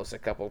Cat House a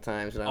couple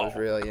times when I was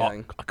real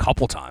young. a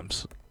couple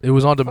times. It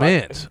was on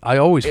demand. I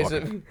always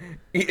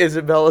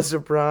Isabella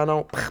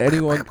Soprano.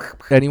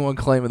 anyone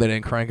claiming they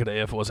didn't crank it to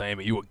Air Force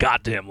Amy, you a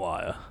goddamn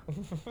liar.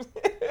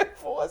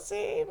 Force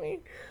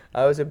Amy.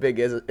 I was a big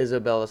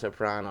Isabella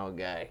Soprano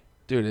guy.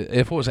 Dude,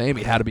 Air Force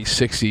Amy had to be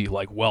 60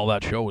 like while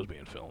that show was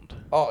being filmed.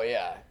 Oh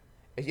yeah.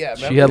 Yeah,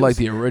 She had like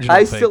the original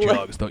I fake still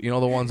jugs, though. You know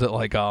the ones that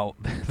like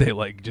they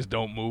like just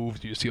don't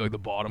move. You see like the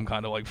bottom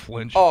kind of like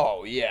flinch.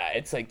 Oh yeah,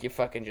 it's like you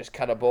fucking just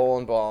cut a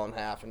bowling ball in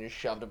half and you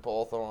shoved it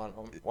both on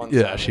one side.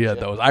 Yeah, she had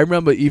those. I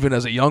remember even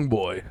as a young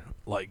boy,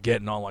 like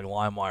getting on like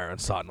LimeWire and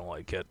starting to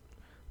like get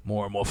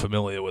more and more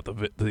familiar with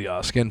the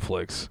skin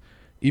flicks.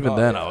 Even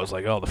then, I was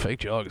like, oh, the fake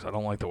jugs. I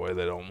don't like the way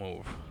they don't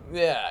move.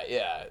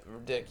 Yeah,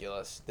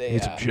 ridiculous. They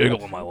Need some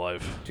jiggle in my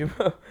life.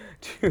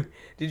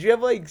 Did you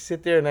ever like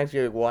sit there and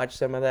actually like, watch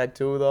some of that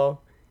too, though?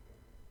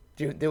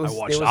 Dude, I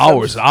watched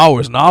hours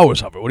and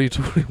hours of it. What are you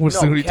talking No,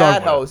 talking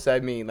Cat about? House. I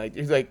mean, like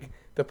it's like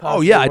the. Oh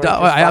yeah,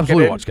 I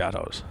absolutely watched Cat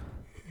House.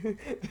 It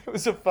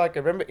was a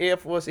fucking. Remember, Air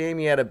Force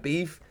Amy had a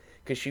beef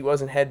because she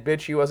wasn't head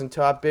bitch, she wasn't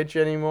top bitch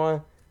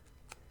anymore.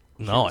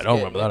 No, I don't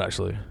remember that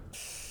actually.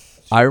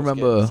 I was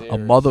getting remember a serious.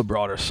 mother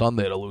brought her son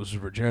there to lose his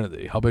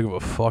virginity. How big of a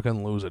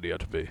fucking loser do you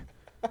have to be?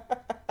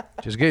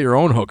 Just get your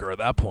own hooker at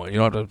that point. You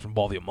don't have to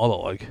involve your mother,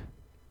 like.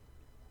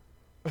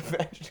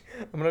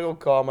 I'm gonna go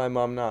call my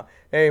mom now.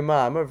 Hey,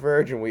 Mom, I'm a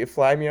virgin. Will you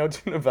fly me out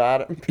to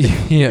Nevada?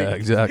 Yeah,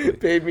 exactly.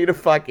 Paid me to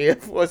fuck Air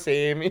Force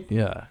Amy.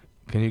 Yeah.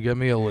 Can you get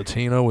me a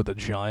Latino with a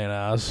giant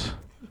ass?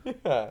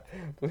 Yeah,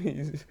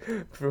 please.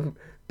 From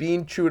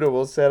Bean Chuda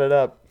will set it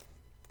up.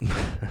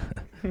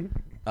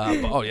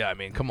 Oh yeah, I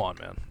mean, come on,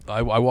 man.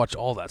 I watch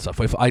all that stuff.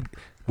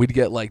 We'd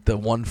get like the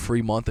 1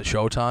 free month of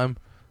Showtime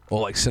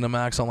or like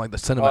Cinemax on like the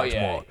Cinemax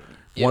yeah. Mall.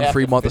 You'd 1 have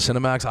free to month of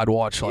Cinemax, I'd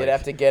watch like. You'd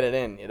have to get it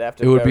in. You'd have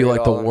to. It would be bury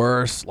like the all in.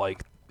 worst,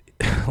 like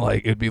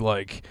it'd be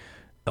like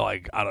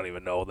I don't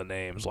even know the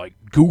names, like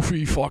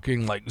goofy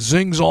fucking like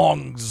Zing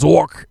Zong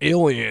Zork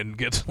alien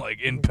gets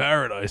like in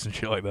paradise and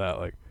shit like that,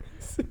 like.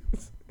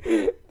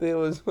 There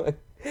was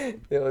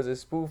a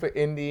spoof of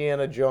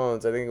Indiana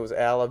Jones. I think it was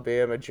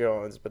Alabama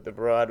Jones, but the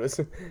broad was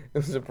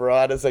a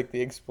broad as like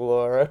the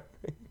explorer.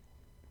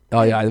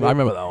 Oh yeah, I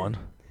remember that one.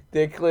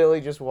 They're clearly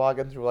just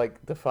walking through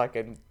like the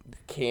fucking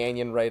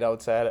canyon right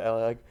outside of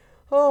LA. Like,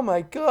 oh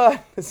my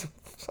god, it's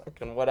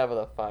fucking whatever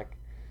the fuck.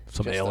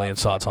 Some Just alien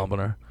stop saw humping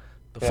her.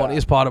 The Yeah.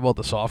 funniest part about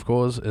the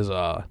softcores is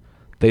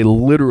they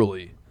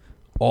literally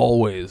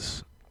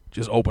always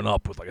just open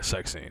up with like a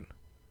sex scene.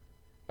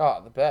 Oh,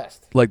 the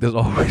best. Like there's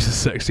always a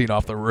sex scene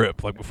off the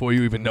rip, like before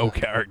you even know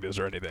characters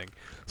or anything.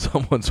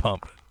 Someone's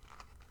humping.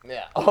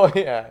 Yeah. Oh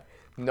yeah.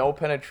 No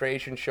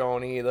penetration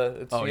shown either.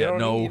 It's, Oh you yeah,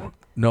 don't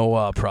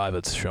no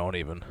privates shown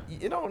even.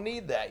 You don't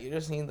need that. You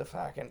just need the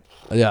fucking.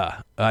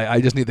 Yeah, I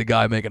just need the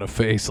guy making a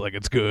face like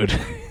it's good.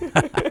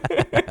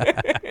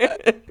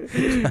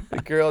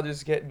 The girl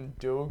just getting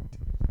duped.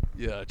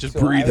 Yeah, just So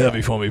breathe I,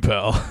 heavy for me,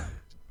 pal.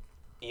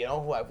 You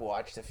know who I've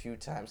watched a few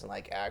times in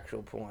like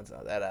actual porns?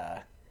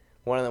 That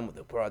one of them with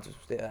the broads was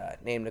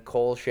named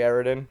Nicole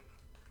Sheridan.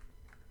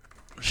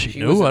 She She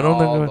knew? was in I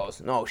don't all think.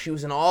 those. No, she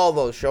was in all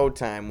those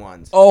Showtime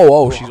ones.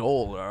 Oh, she's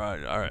old. All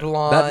right.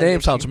 Blonde, That name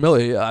and sounds she-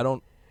 familiar. Yeah,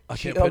 I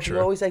She can't picture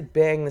her. always like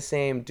bang the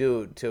same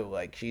dude too.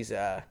 Like she's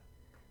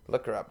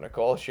look her up,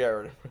 Nicole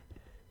Sheridan.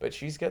 But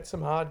she's got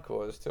some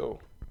hardcores too.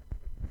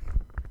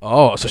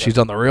 Oh, so she's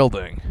on the real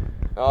thing.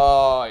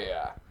 Oh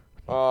yeah,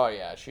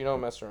 she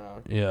don't mess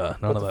around. Yeah,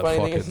 none But of the that funny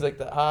fucking. thing is, like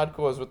the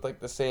hardcores with like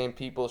the same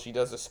people she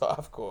does a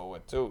softcore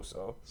with too.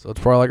 So So it's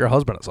probably like her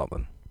husband or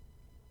something.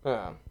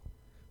 yeah,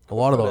 A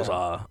lot of for those, them.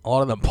 a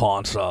lot of them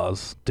pawn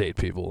stars date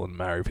people and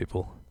marry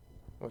people.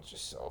 which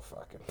is so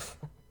fucking.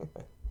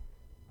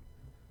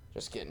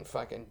 Just getting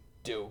fucking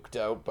duked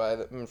out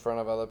in front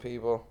of other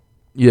people.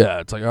 Yeah,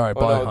 it's like, all right, Oh,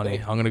 bye, no, honey.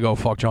 they- I'm gonna go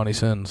fuck Johnny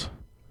Sins.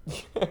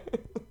 You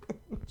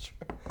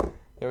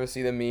ever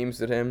see the memes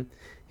with him?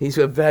 He's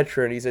a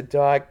veteran. He's a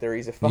doctor.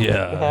 He's a fucking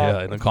Yeah,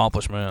 an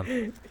accomplished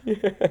man.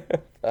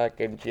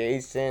 fucking Jay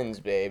Sins,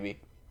 baby.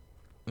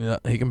 Yeah,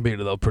 he can beat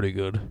it up pretty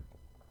good.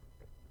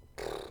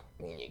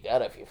 I mean, you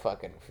gotta if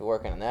you're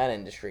working in that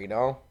industry,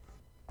 no?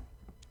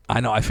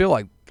 I know. I feel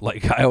like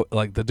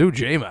the dude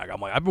J Mac.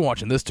 I'm like, I've been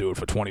watching this dude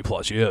for 20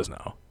 plus years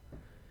now.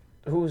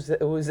 Who's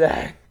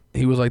that?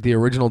 He was like the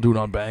original dude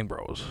on Bang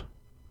Bros.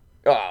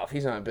 Oh, if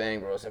he's on Bang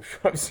Bros, I'm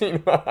sure I've seen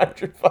him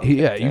 100 fucking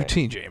Yeah, you've times.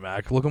 seen J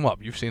Mac. Look him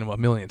up. You've seen him a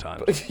million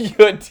times.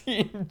 Your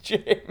team,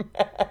 J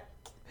Mac.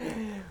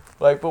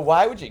 Like, but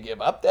why would you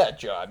give up that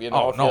job? You know,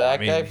 Oh if you're no, I that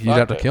mean, guy, you'd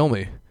have to fuck it. kill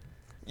me.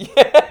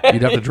 Yeah.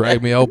 You'd have to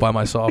drag me out by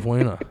my soft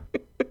wiener.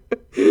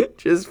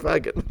 Just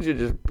fucking, you're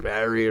just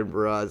burying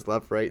bras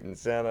left, right, and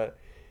center.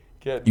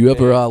 You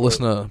ever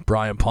listen to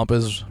Brian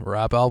Pump's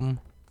rap album?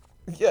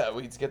 Yeah,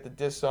 we get the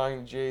diss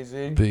song to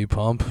Jay-Z. B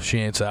Pump, She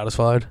Ain't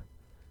Satisfied.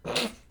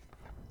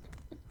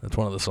 That's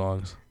one of the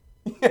songs.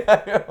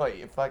 Yeah, oh,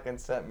 you fucking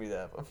sent me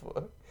that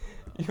before.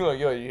 You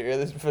hear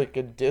this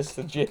fucking diss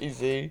to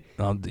Jay-Z?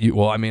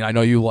 Well, I mean, I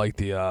know you like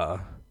the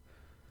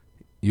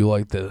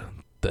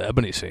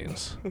ebony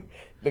scenes.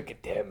 Look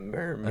at that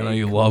mermaid. I know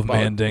you love come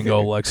out.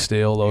 Mandingo, Lex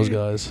Steele, those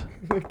guys.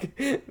 Look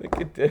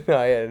at that.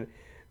 I had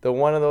the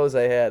one of those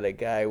I had. A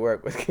guy I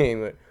worked with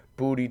came with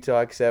Booty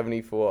Talk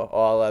 74,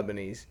 all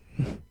ebonies.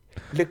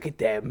 Look at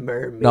that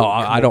mermaid. No,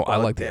 I come don't. up I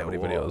out like the that ebony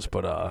wall. videos,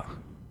 but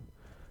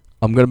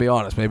I'm gonna be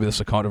honest. Maybe this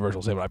is a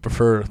controversial statement. I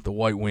prefer the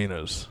white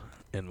wieners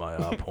in my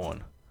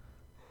porn.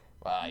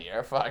 Wow, you're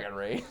a fucking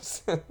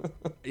race.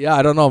 Yeah,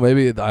 I don't know.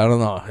 Maybe I don't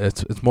know.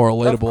 It's more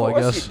relatable,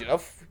 I guess.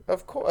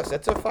 Of course,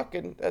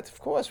 of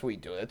course we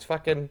do. It's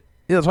fucking.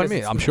 Yeah, that's what I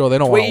mean. I'm sure they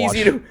don't It's want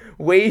way to watch.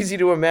 way easy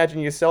to imagine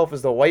yourself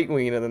as the white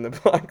wiener than the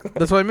black.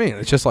 That's what I mean.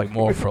 It's just like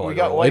more for we like a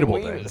got white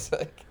relatable thing. wieners.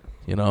 Like,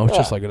 You know, it's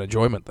just Yeah. like an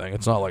enjoyment thing.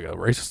 It's not like a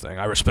racist thing.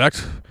 I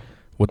respect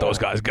what those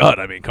guys got.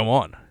 I mean, come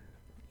on.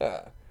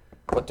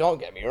 but don't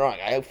get me wrong.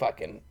 I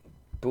fucking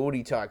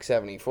Booty Talk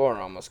 74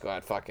 almost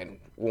got fucking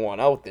worn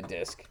out the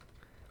disc.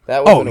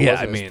 That was Oh when it yeah, I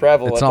wasn't as mean,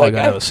 prevalent. it's not like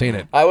I've ever seen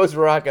it. I was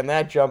rocking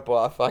that jump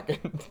off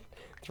fucking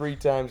 3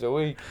 times a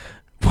week.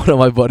 One of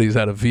my buddies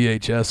had a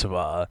VHS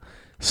of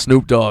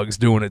Snoop Dogg's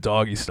doing it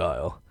doggy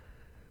style,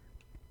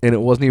 and it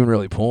wasn't even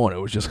really porn. It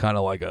was just kind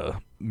of like a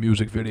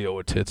music video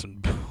with tits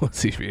and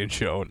pussy being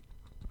shown.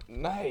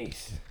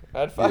 Nice.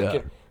 I'd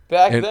fucking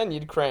Back And- then,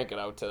 you'd crank it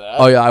out to that.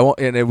 Oh yeah,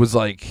 and it was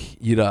like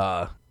you'd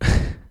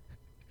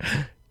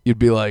you'd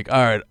be like,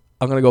 all right,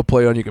 I'm gonna go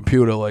play on your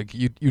computer. Like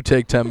you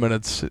take 10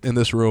 minutes in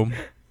this room,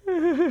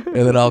 and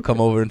then I'll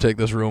come over and take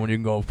this room, and you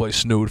can go play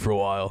Snood for a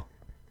while.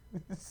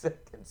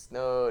 Second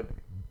Snood.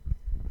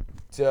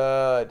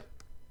 Dud.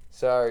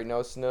 Sorry,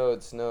 no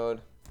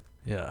Snood.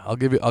 Yeah, I'll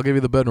give you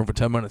the bedroom for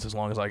 10 minutes as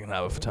long as I can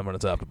have it for 10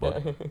 minutes after.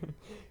 But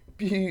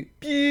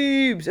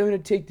Bubes. I'm gonna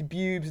take the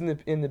bubes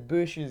in the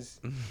bushes.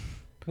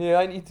 Yeah,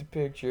 I need the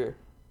picture.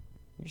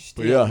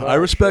 But yeah, I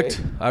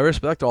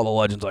respect all the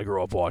legends I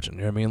grew up watching. You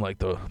know what I mean? Like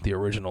the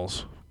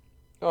originals.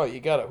 Oh, you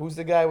got it. Who's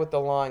the guy with the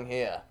long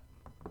hair?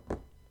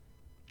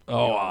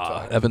 Oh, what I'm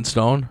talking Evan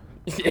Stone.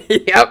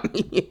 Yep.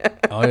 Yeah.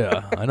 Oh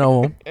yeah, I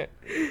know him.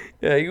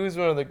 Yeah, he was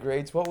one of the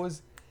greats. What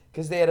was?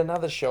 Because they had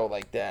another show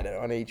like that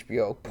on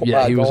HBO.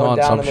 Yeah, he was Going on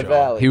down some in the show.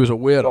 valley. He was a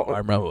weirdo. I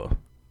remember.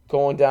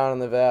 Going down in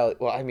the valley.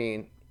 Well, I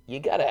mean, you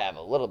gotta have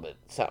a little bit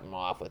something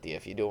off with you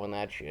if you're doing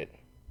that shit.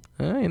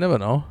 You never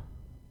know.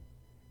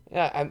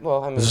 Yeah, I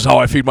mean, This is how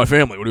I feed my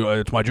family.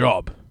 It's my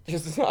job.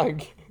 just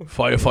like,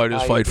 Firefighters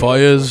How you fight feel?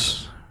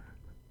 fires.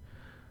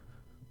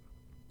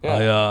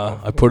 yeah.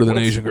 I put it in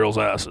What's- Asian girls'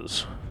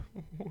 asses.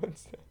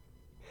 What's that?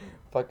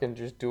 Fucking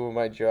just doing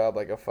my job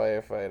like a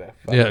firefighter.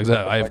 Yeah,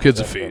 exactly. I have kids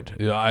to feed.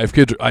 Yeah, I have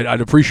kids. I'd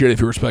appreciate it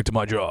if you respected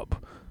my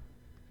job.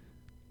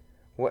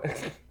 What?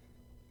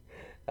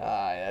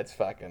 That's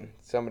fucking.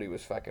 Somebody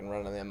was fucking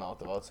running their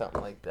mouth about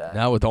something like that.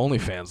 Now with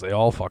OnlyFans, they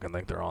all fucking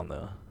think they're on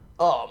there.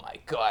 Oh my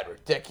god,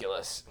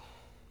 ridiculous.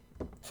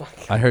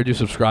 Fuck. I heard you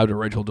subscribe to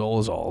Rachel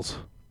Dolezal's.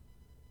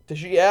 Does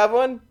she have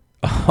one?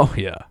 Oh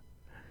yeah.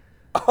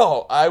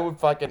 Oh, I would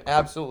fucking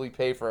absolutely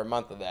pay for a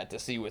month of that to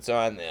see what's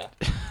on there.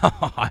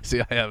 I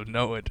see. I have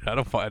no idea. I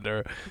don't find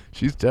her.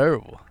 She's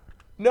terrible.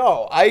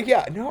 No,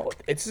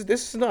 this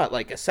is not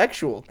like a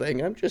sexual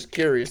thing. I'm just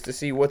curious to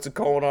see what's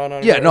going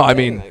on. Yeah, her no, I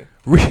thing. mean,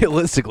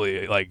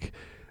 realistically, like,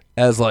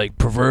 as like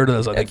perverted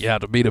as I think you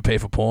have to be to pay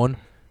for porn,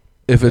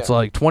 if it's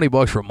like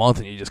 $20 for a month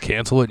and you just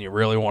cancel it and you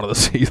really wanted to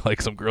see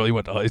like some girl you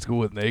went to high school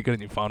with naked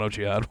and you found out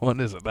she had one,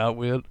 is it that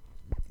weird?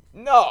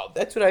 No,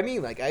 that's what I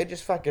mean. Like, I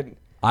just fucking.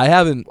 I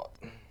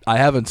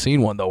haven't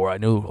seen one though where I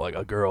knew like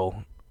a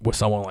girl with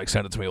someone like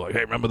sent it to me like,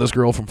 hey, remember this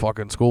girl from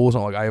fucking school?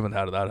 So like, I haven't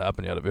had that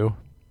happen yet. Have you?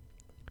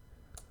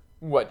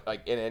 What,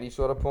 like in any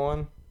sort of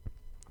porn?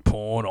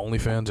 Porn,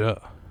 OnlyFans,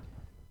 yeah.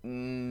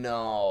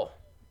 No,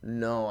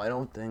 I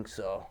don't think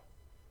so.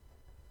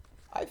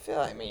 I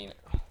feel mean,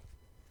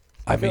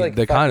 like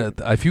they kind of.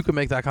 If you could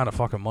make that kind of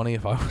fucking money,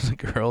 if I was a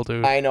girl,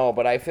 dude. I know,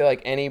 but I feel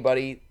like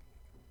anybody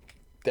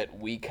that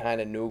we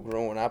kind of knew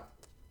growing up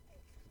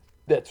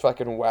that's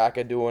fucking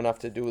wackadoo enough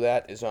to do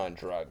that is on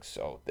drugs.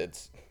 So they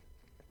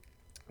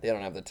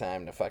don't have the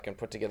time to fucking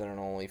put together an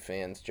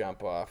OnlyFans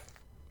jump off.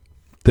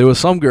 There was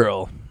some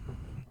girl,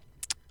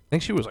 I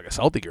think she was like a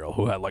Celtic girl,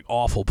 who had like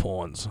awful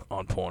porns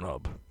on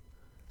Pornhub.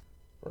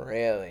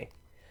 Really?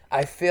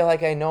 I feel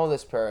like I know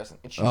this person.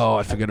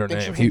 I forget her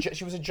name.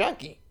 She was a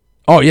junkie.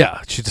 Oh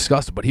yeah, she's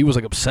disgusted, but he was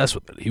like obsessed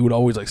with it. He would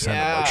always like send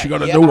her like, she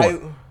got a new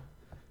one,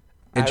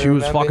 and she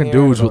was remember fucking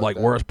hearing dudes with about like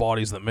that. worse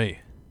bodies than me.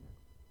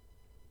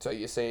 So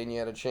you're saying you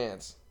had a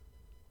chance?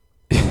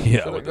 Yeah,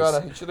 Should've with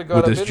got this, a- should've got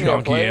with a this bid in there,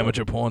 junky player.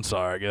 amateur porn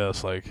star, I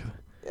guess. Like,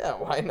 Yeah,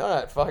 why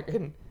not?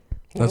 Fucking.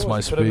 That's my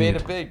You could have made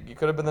speed. it big. You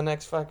could have been the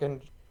next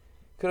fucking.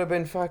 Could have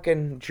been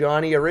fucking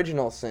Johnny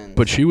Original Sins.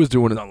 but she was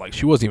doing it on like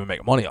she wasn't even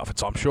making money off it.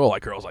 So I'm sure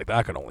like girls like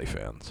that could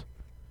OnlyFans.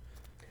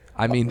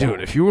 I mean, no.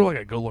 dude, if you were like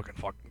a good-looking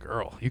fucking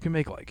girl, you can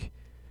make like.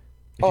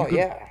 if Oh, you could-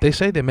 yeah. They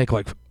say they make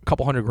like a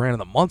couple $100,000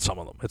 in a month. Some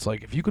of them. It's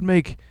like if you could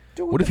make.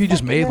 Dude, What if the you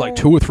just made fucking, like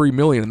 2 or 3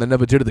 million and then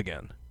never did it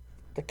again?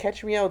 The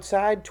Catch Me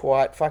Outside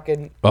twat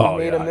fucking Oh,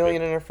 made yeah, $1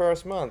 million in her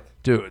first month.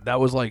 Dude, that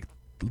was like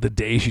the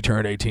day she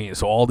turned 18.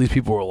 So all these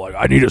people were like,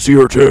 I need to see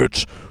her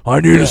tits. I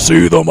need to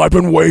see them. I've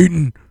been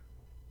waiting.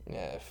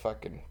 Yeah,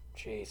 fucking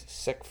Jesus,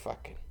 sick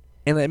fucking.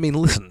 And I mean,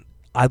 listen,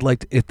 I'd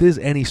like to, if there's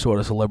any sort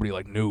of celebrity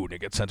like nude and it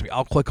gets sent to me,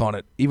 I'll click on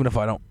it even if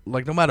I don't,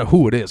 like no matter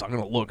who it is, I'm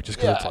going to look just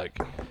because it's Yeah. like,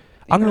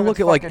 I'm going to look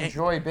at like,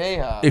 Joy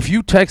Behar. if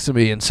you texted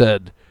me and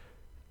said,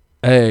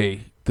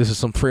 hey, this is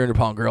some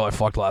 300-pound girl I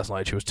fucked last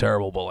night. She was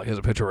terrible, but like here's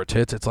a picture of her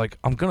tits. It's like,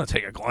 I'm going to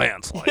take a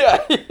glance. Like,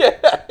 yeah,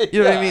 you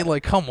know what I mean?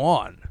 Like, come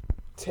on.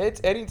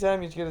 Tits.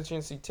 Anytime you get a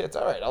chance to see tits,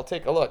 all right, I'll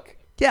take a look.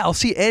 Yeah, I'll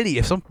see Eddie.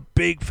 If some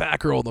big fat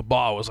girl in the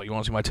bar was like, "You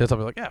want to see my tits?" I'll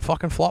be like, "Yeah,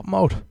 fucking flop them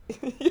out."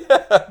 Yeah, You know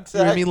what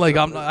I mean? Like,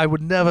 exactly. I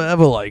would never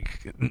ever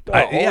like. Only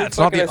It's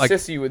not fucking the a like.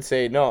 sissy would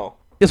say no.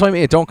 That's what I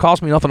mean. It don't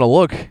cost me nothing to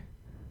look.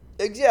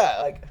 Yeah,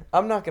 like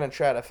I'm not gonna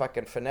try to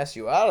fucking finesse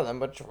you out of them,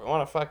 but if you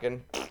want to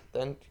fucking,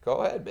 then go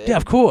ahead, babe. Yeah,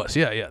 of course.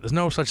 Yeah. There's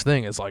no such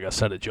thing as like a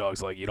set of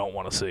jugs like you don't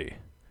want to see.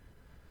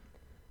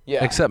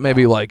 Yeah. Except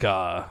maybe like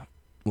the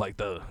like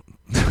the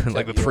yours.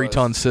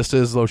 3-Ton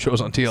Sisters, those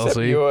shows on Except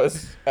TLC.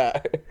 yours.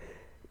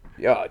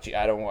 Yo, gee,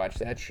 I don't watch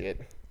that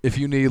shit. If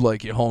you need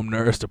like your home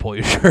nurse to pull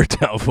your shirt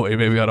down for you,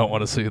 maybe I don't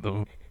want to see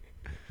them.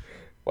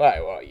 Why?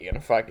 Well, you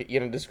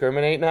gonna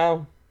discriminate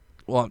now?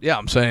 Well, yeah,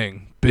 I'm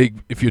saying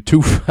big. If you're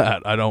too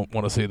fat, I don't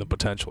want to see them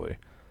potentially.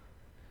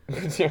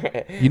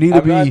 You need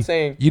to I'm not be.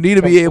 saying You need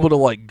to be able to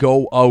like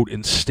go out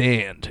and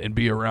stand and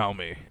be around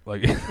me.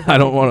 Like I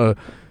don't want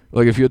to.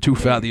 Like if you're too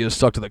fat that you're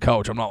stuck to the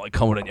couch, I'm not like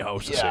coming in your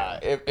house to see Yeah,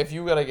 it. if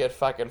you gotta get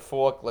fucking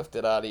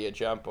forklifted out of your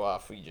jump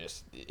off, it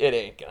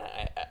ain't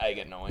gonna. I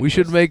get no interest.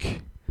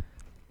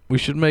 We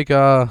should make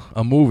a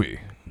movie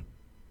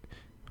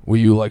where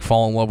you like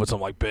fall in love with some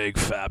like big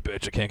fat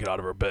bitch that can't get out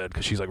of her bed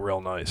because she's like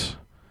real nice.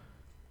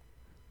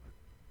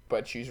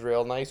 But she's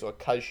real nice, or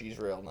cause she's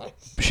real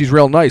nice. She's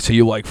real nice, so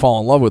you like fall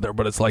in love with her,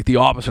 but it's like the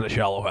opposite of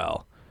Shallow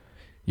Hal.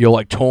 You're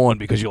like torn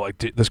because you're like,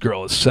 this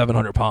girl is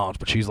 700 pounds,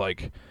 but she's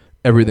like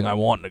everything I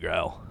want in a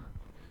girl.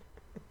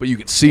 But you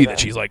can see that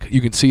she's like,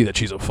 you can see that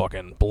she's a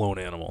fucking balloon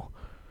animal.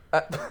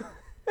 I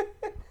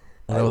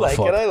Whatever the like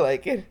fuck. it. I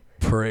like it.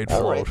 Parade All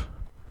float. right.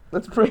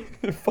 Let's bring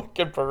the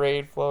fucking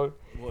parade float.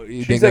 What, you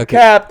She's think a that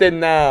captain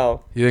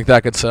now. you think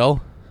that could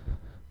sell?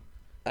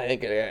 I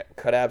think it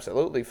could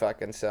absolutely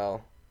fucking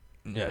sell.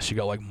 Yeah, she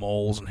got like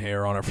moles and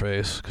hair on her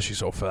face because she's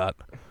so fat.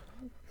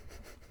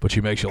 But she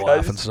makes you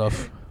laugh and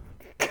stuff.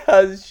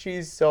 Cause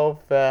she's so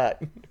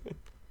fat.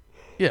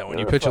 Yeah, when you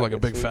You're a picture like a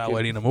fucking big fat sweet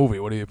lady in a movie,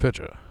 what do you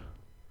picture?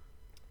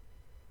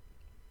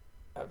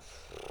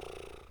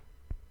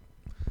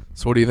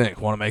 So what do you think?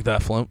 Want to make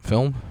that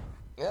film?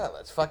 Yeah,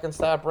 let's fucking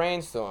start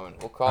brainstorming.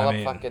 We'll call up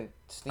fucking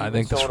Steven I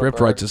think the Soderbergh. script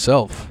writes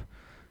itself.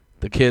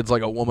 The kid's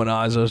like a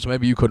womanizer, so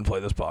maybe you couldn't play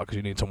this part because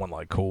you need someone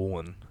like cool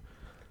and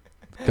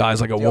guy's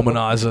like a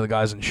womanizer. The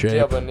guy's in shape.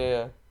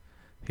 Debonair.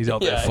 He's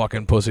out there Yeah.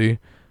 fucking pussy.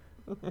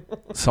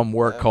 Some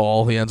work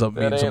call. He ends up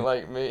That meeting ain't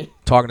like me.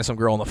 talking to some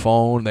girl on the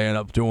phone. They end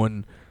up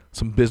doing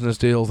some business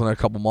deals in a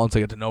couple months. They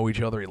get to know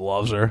each other. He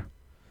loves her.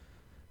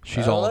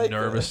 She's I all like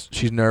nervous.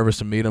 She's nervous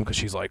to meet him because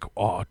she's like,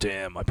 oh,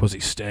 damn, my pussy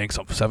stinks.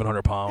 I'm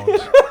 700 pounds.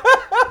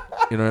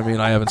 You know what I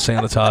mean? I haven't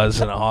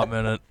sanitized in a hot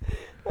minute.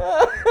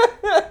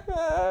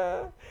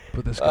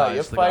 But this guy's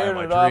You're the guy of firing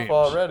my it off dreams.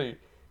 already.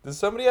 Does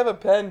somebody have a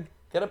pen?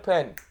 Get a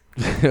pen.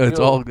 it's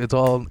all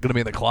gonna be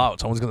in the cloud.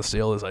 Someone's gonna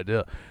steal this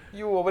idea.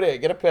 You over there,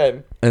 get a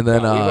pen. And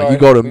then No, you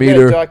go to we meet got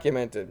it her,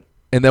 documented.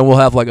 and then we'll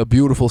have like a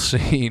beautiful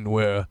scene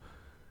where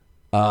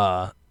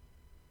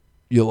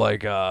you're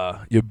like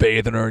you're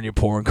bathing her and you're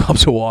pouring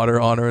cups of water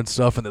on her and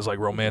stuff, and there's like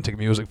romantic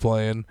music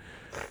playing,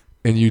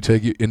 and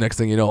and next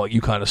thing you know, like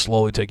you kind of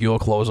slowly take your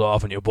clothes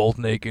off and you're both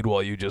naked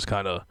while you just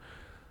kind of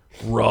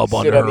rub Sit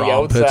under on her the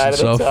armpits outside and of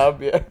the stuff.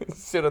 tub. Yeah,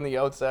 sit on the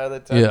outside of the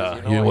tub.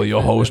 Yeah, while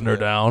you're hosing her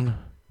down.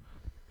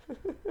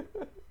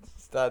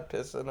 Start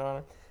pissing on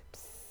her.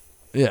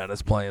 Yeah, and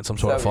it's playing some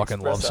sort of That's how we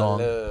fucking love express our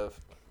song. love.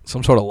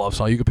 Some sort of love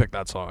song. You could pick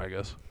that song, I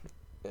guess.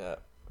 Yeah.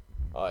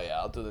 Oh yeah,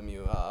 I'll do the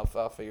music.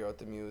 I'll figure out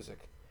the music.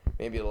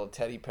 Maybe a little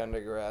Teddy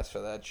Pendergrass for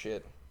that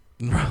shit.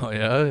 Oh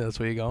yeah, that's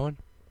where you're going.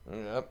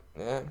 Yep.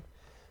 Yeah.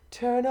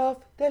 Turn off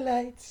the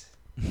lights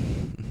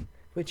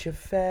with your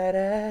fat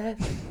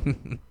ass.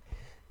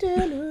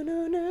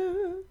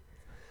 Do-do-do-do.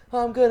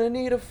 I'm gonna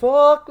need a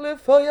forklift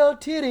for your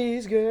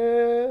titties,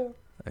 girl.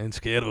 I ain't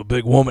scared of a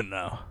big woman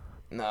now.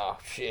 No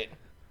shit.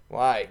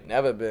 Why?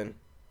 Never been.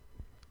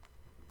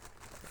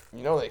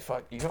 You know they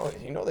fuck. You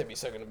know they be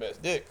sucking the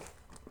best dick.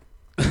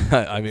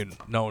 I mean,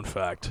 known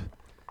fact.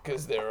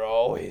 Cause they're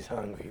always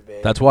hungry,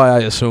 baby. That's why I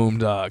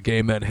assumed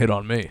gay men hit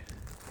on me.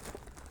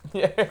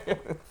 Yeah.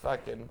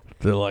 Fucking.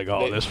 They're like,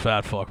 oh, They- this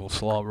fat fuck will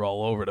slobber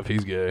all over it if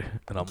he's gay.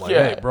 And I'm like,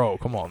 Yeah. hey, bro,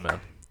 come on, man.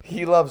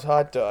 He loves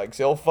hot dogs.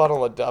 He'll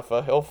funnel a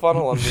duffer. He'll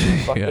funnel a mean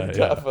fucking Yeah.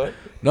 duffer.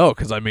 No,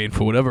 because, I mean,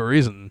 for whatever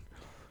reason,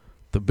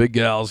 the big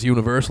gals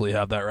universally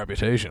have that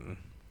reputation.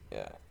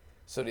 Yeah.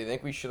 So do you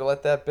think we should have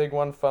let that big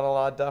one funnel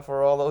our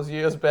duffer all those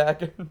years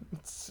back in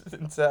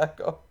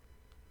Saco?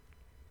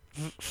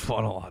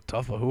 Funnel hot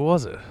tougher. Who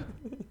was it?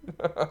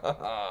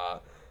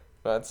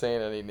 Not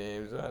saying any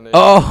names on it.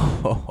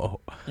 Oh,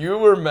 You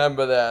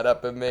remember that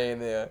up in Maine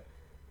there.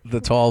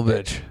 the tall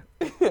bitch.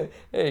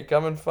 Hey,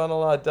 come and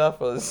funnel our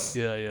duffers.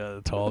 Yeah,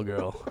 the tall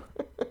girl.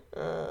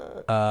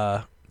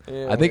 Yeah,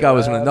 I think I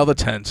was in another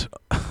tent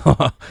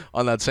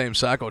on that same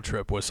Saco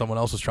trip where someone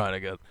else was trying to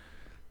get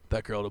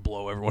that girl to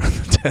blow everyone in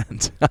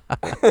the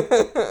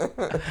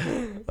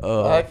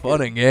tent.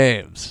 Fun and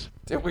games.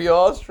 Did we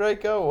all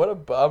strike out? What a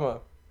bummer.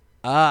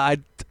 I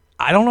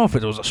don't know if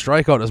it was a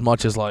strikeout as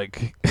much as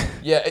like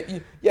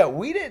Yeah,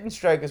 we didn't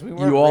strike because we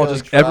weren't you all really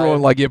just trying.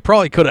 everyone like it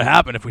probably could have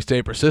happened if we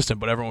stayed persistent,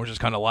 but everyone was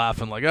just kind of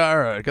laughing like, all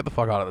right, get the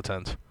fuck out of the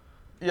tent.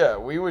 Yeah,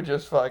 we were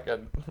just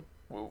fucking.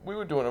 We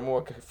were doing it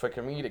more for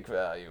comedic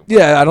value.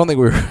 Yeah, I don't think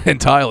we were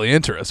entirely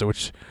interested,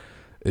 which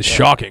is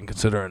shocking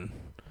considering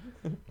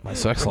my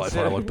sex life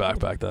when I look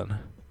back then.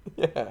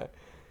 Yeah,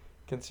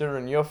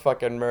 considering your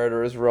fucking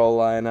murderers role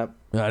lineup.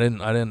 Yeah,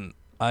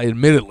 I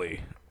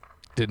admittedly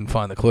didn't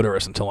find the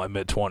clitoris until my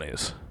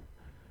mid-20s.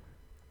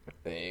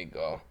 There you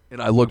go.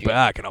 And I look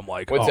back and I'm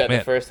like, What's oh that? man.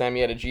 The first time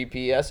you had a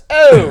GPS?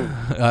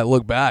 Oh. I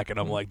look back and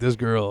I'm like, this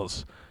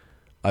girl's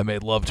I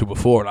made love to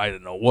before and I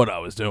didn't know what I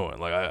was doing.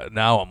 Like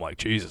now I'm like,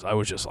 Jesus, I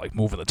was just like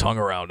moving the tongue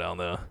around down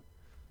there.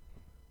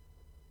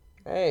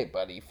 Hey,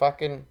 buddy,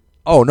 fucking.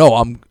 Oh no,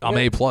 I'm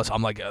A plus.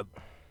 I'm like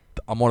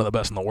I'm one of the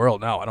best in the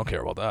world now. I don't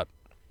care about that.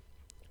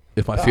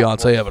 If my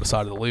fiance ever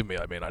decided to leave me,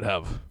 I mean, I'd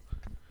have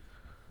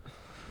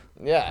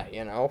Yeah,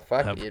 you know,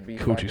 fuck, Have you'd be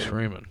coochie fucking...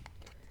 screaming.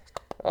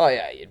 Oh,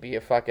 yeah, you'd be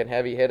a fucking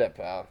heavy hitter,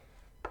 pal.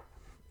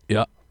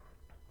 Yeah.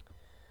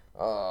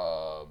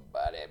 Oh,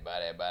 buddy.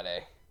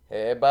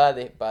 Hey,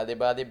 buddy.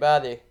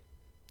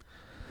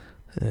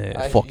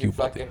 Fuck you,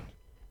 buddy.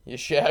 You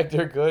shagged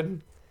her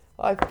good?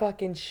 I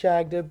fucking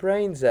shagged her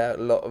brains out,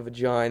 lot of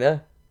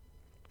vagina.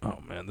 Oh,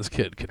 man, this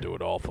kid can do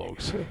it all,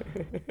 folks.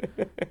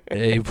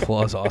 A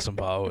plus Austin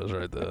Powers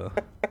right there.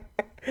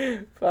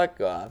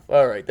 Fuck off.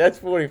 All right, that's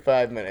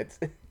 45 minutes.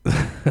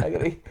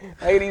 I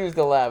gotta use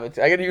the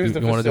lavatory. I gotta use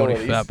the You want to do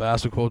facilities. any fat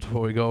bastard quotes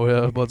before we go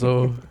here,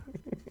 Buzzo?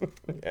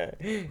 Yeah.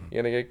 You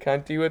gonna get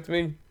cunty with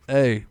me?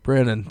 Hey,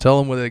 Brandon, tell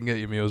them where they can get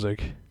your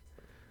music.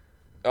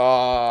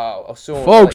 Oh, soon. Folks,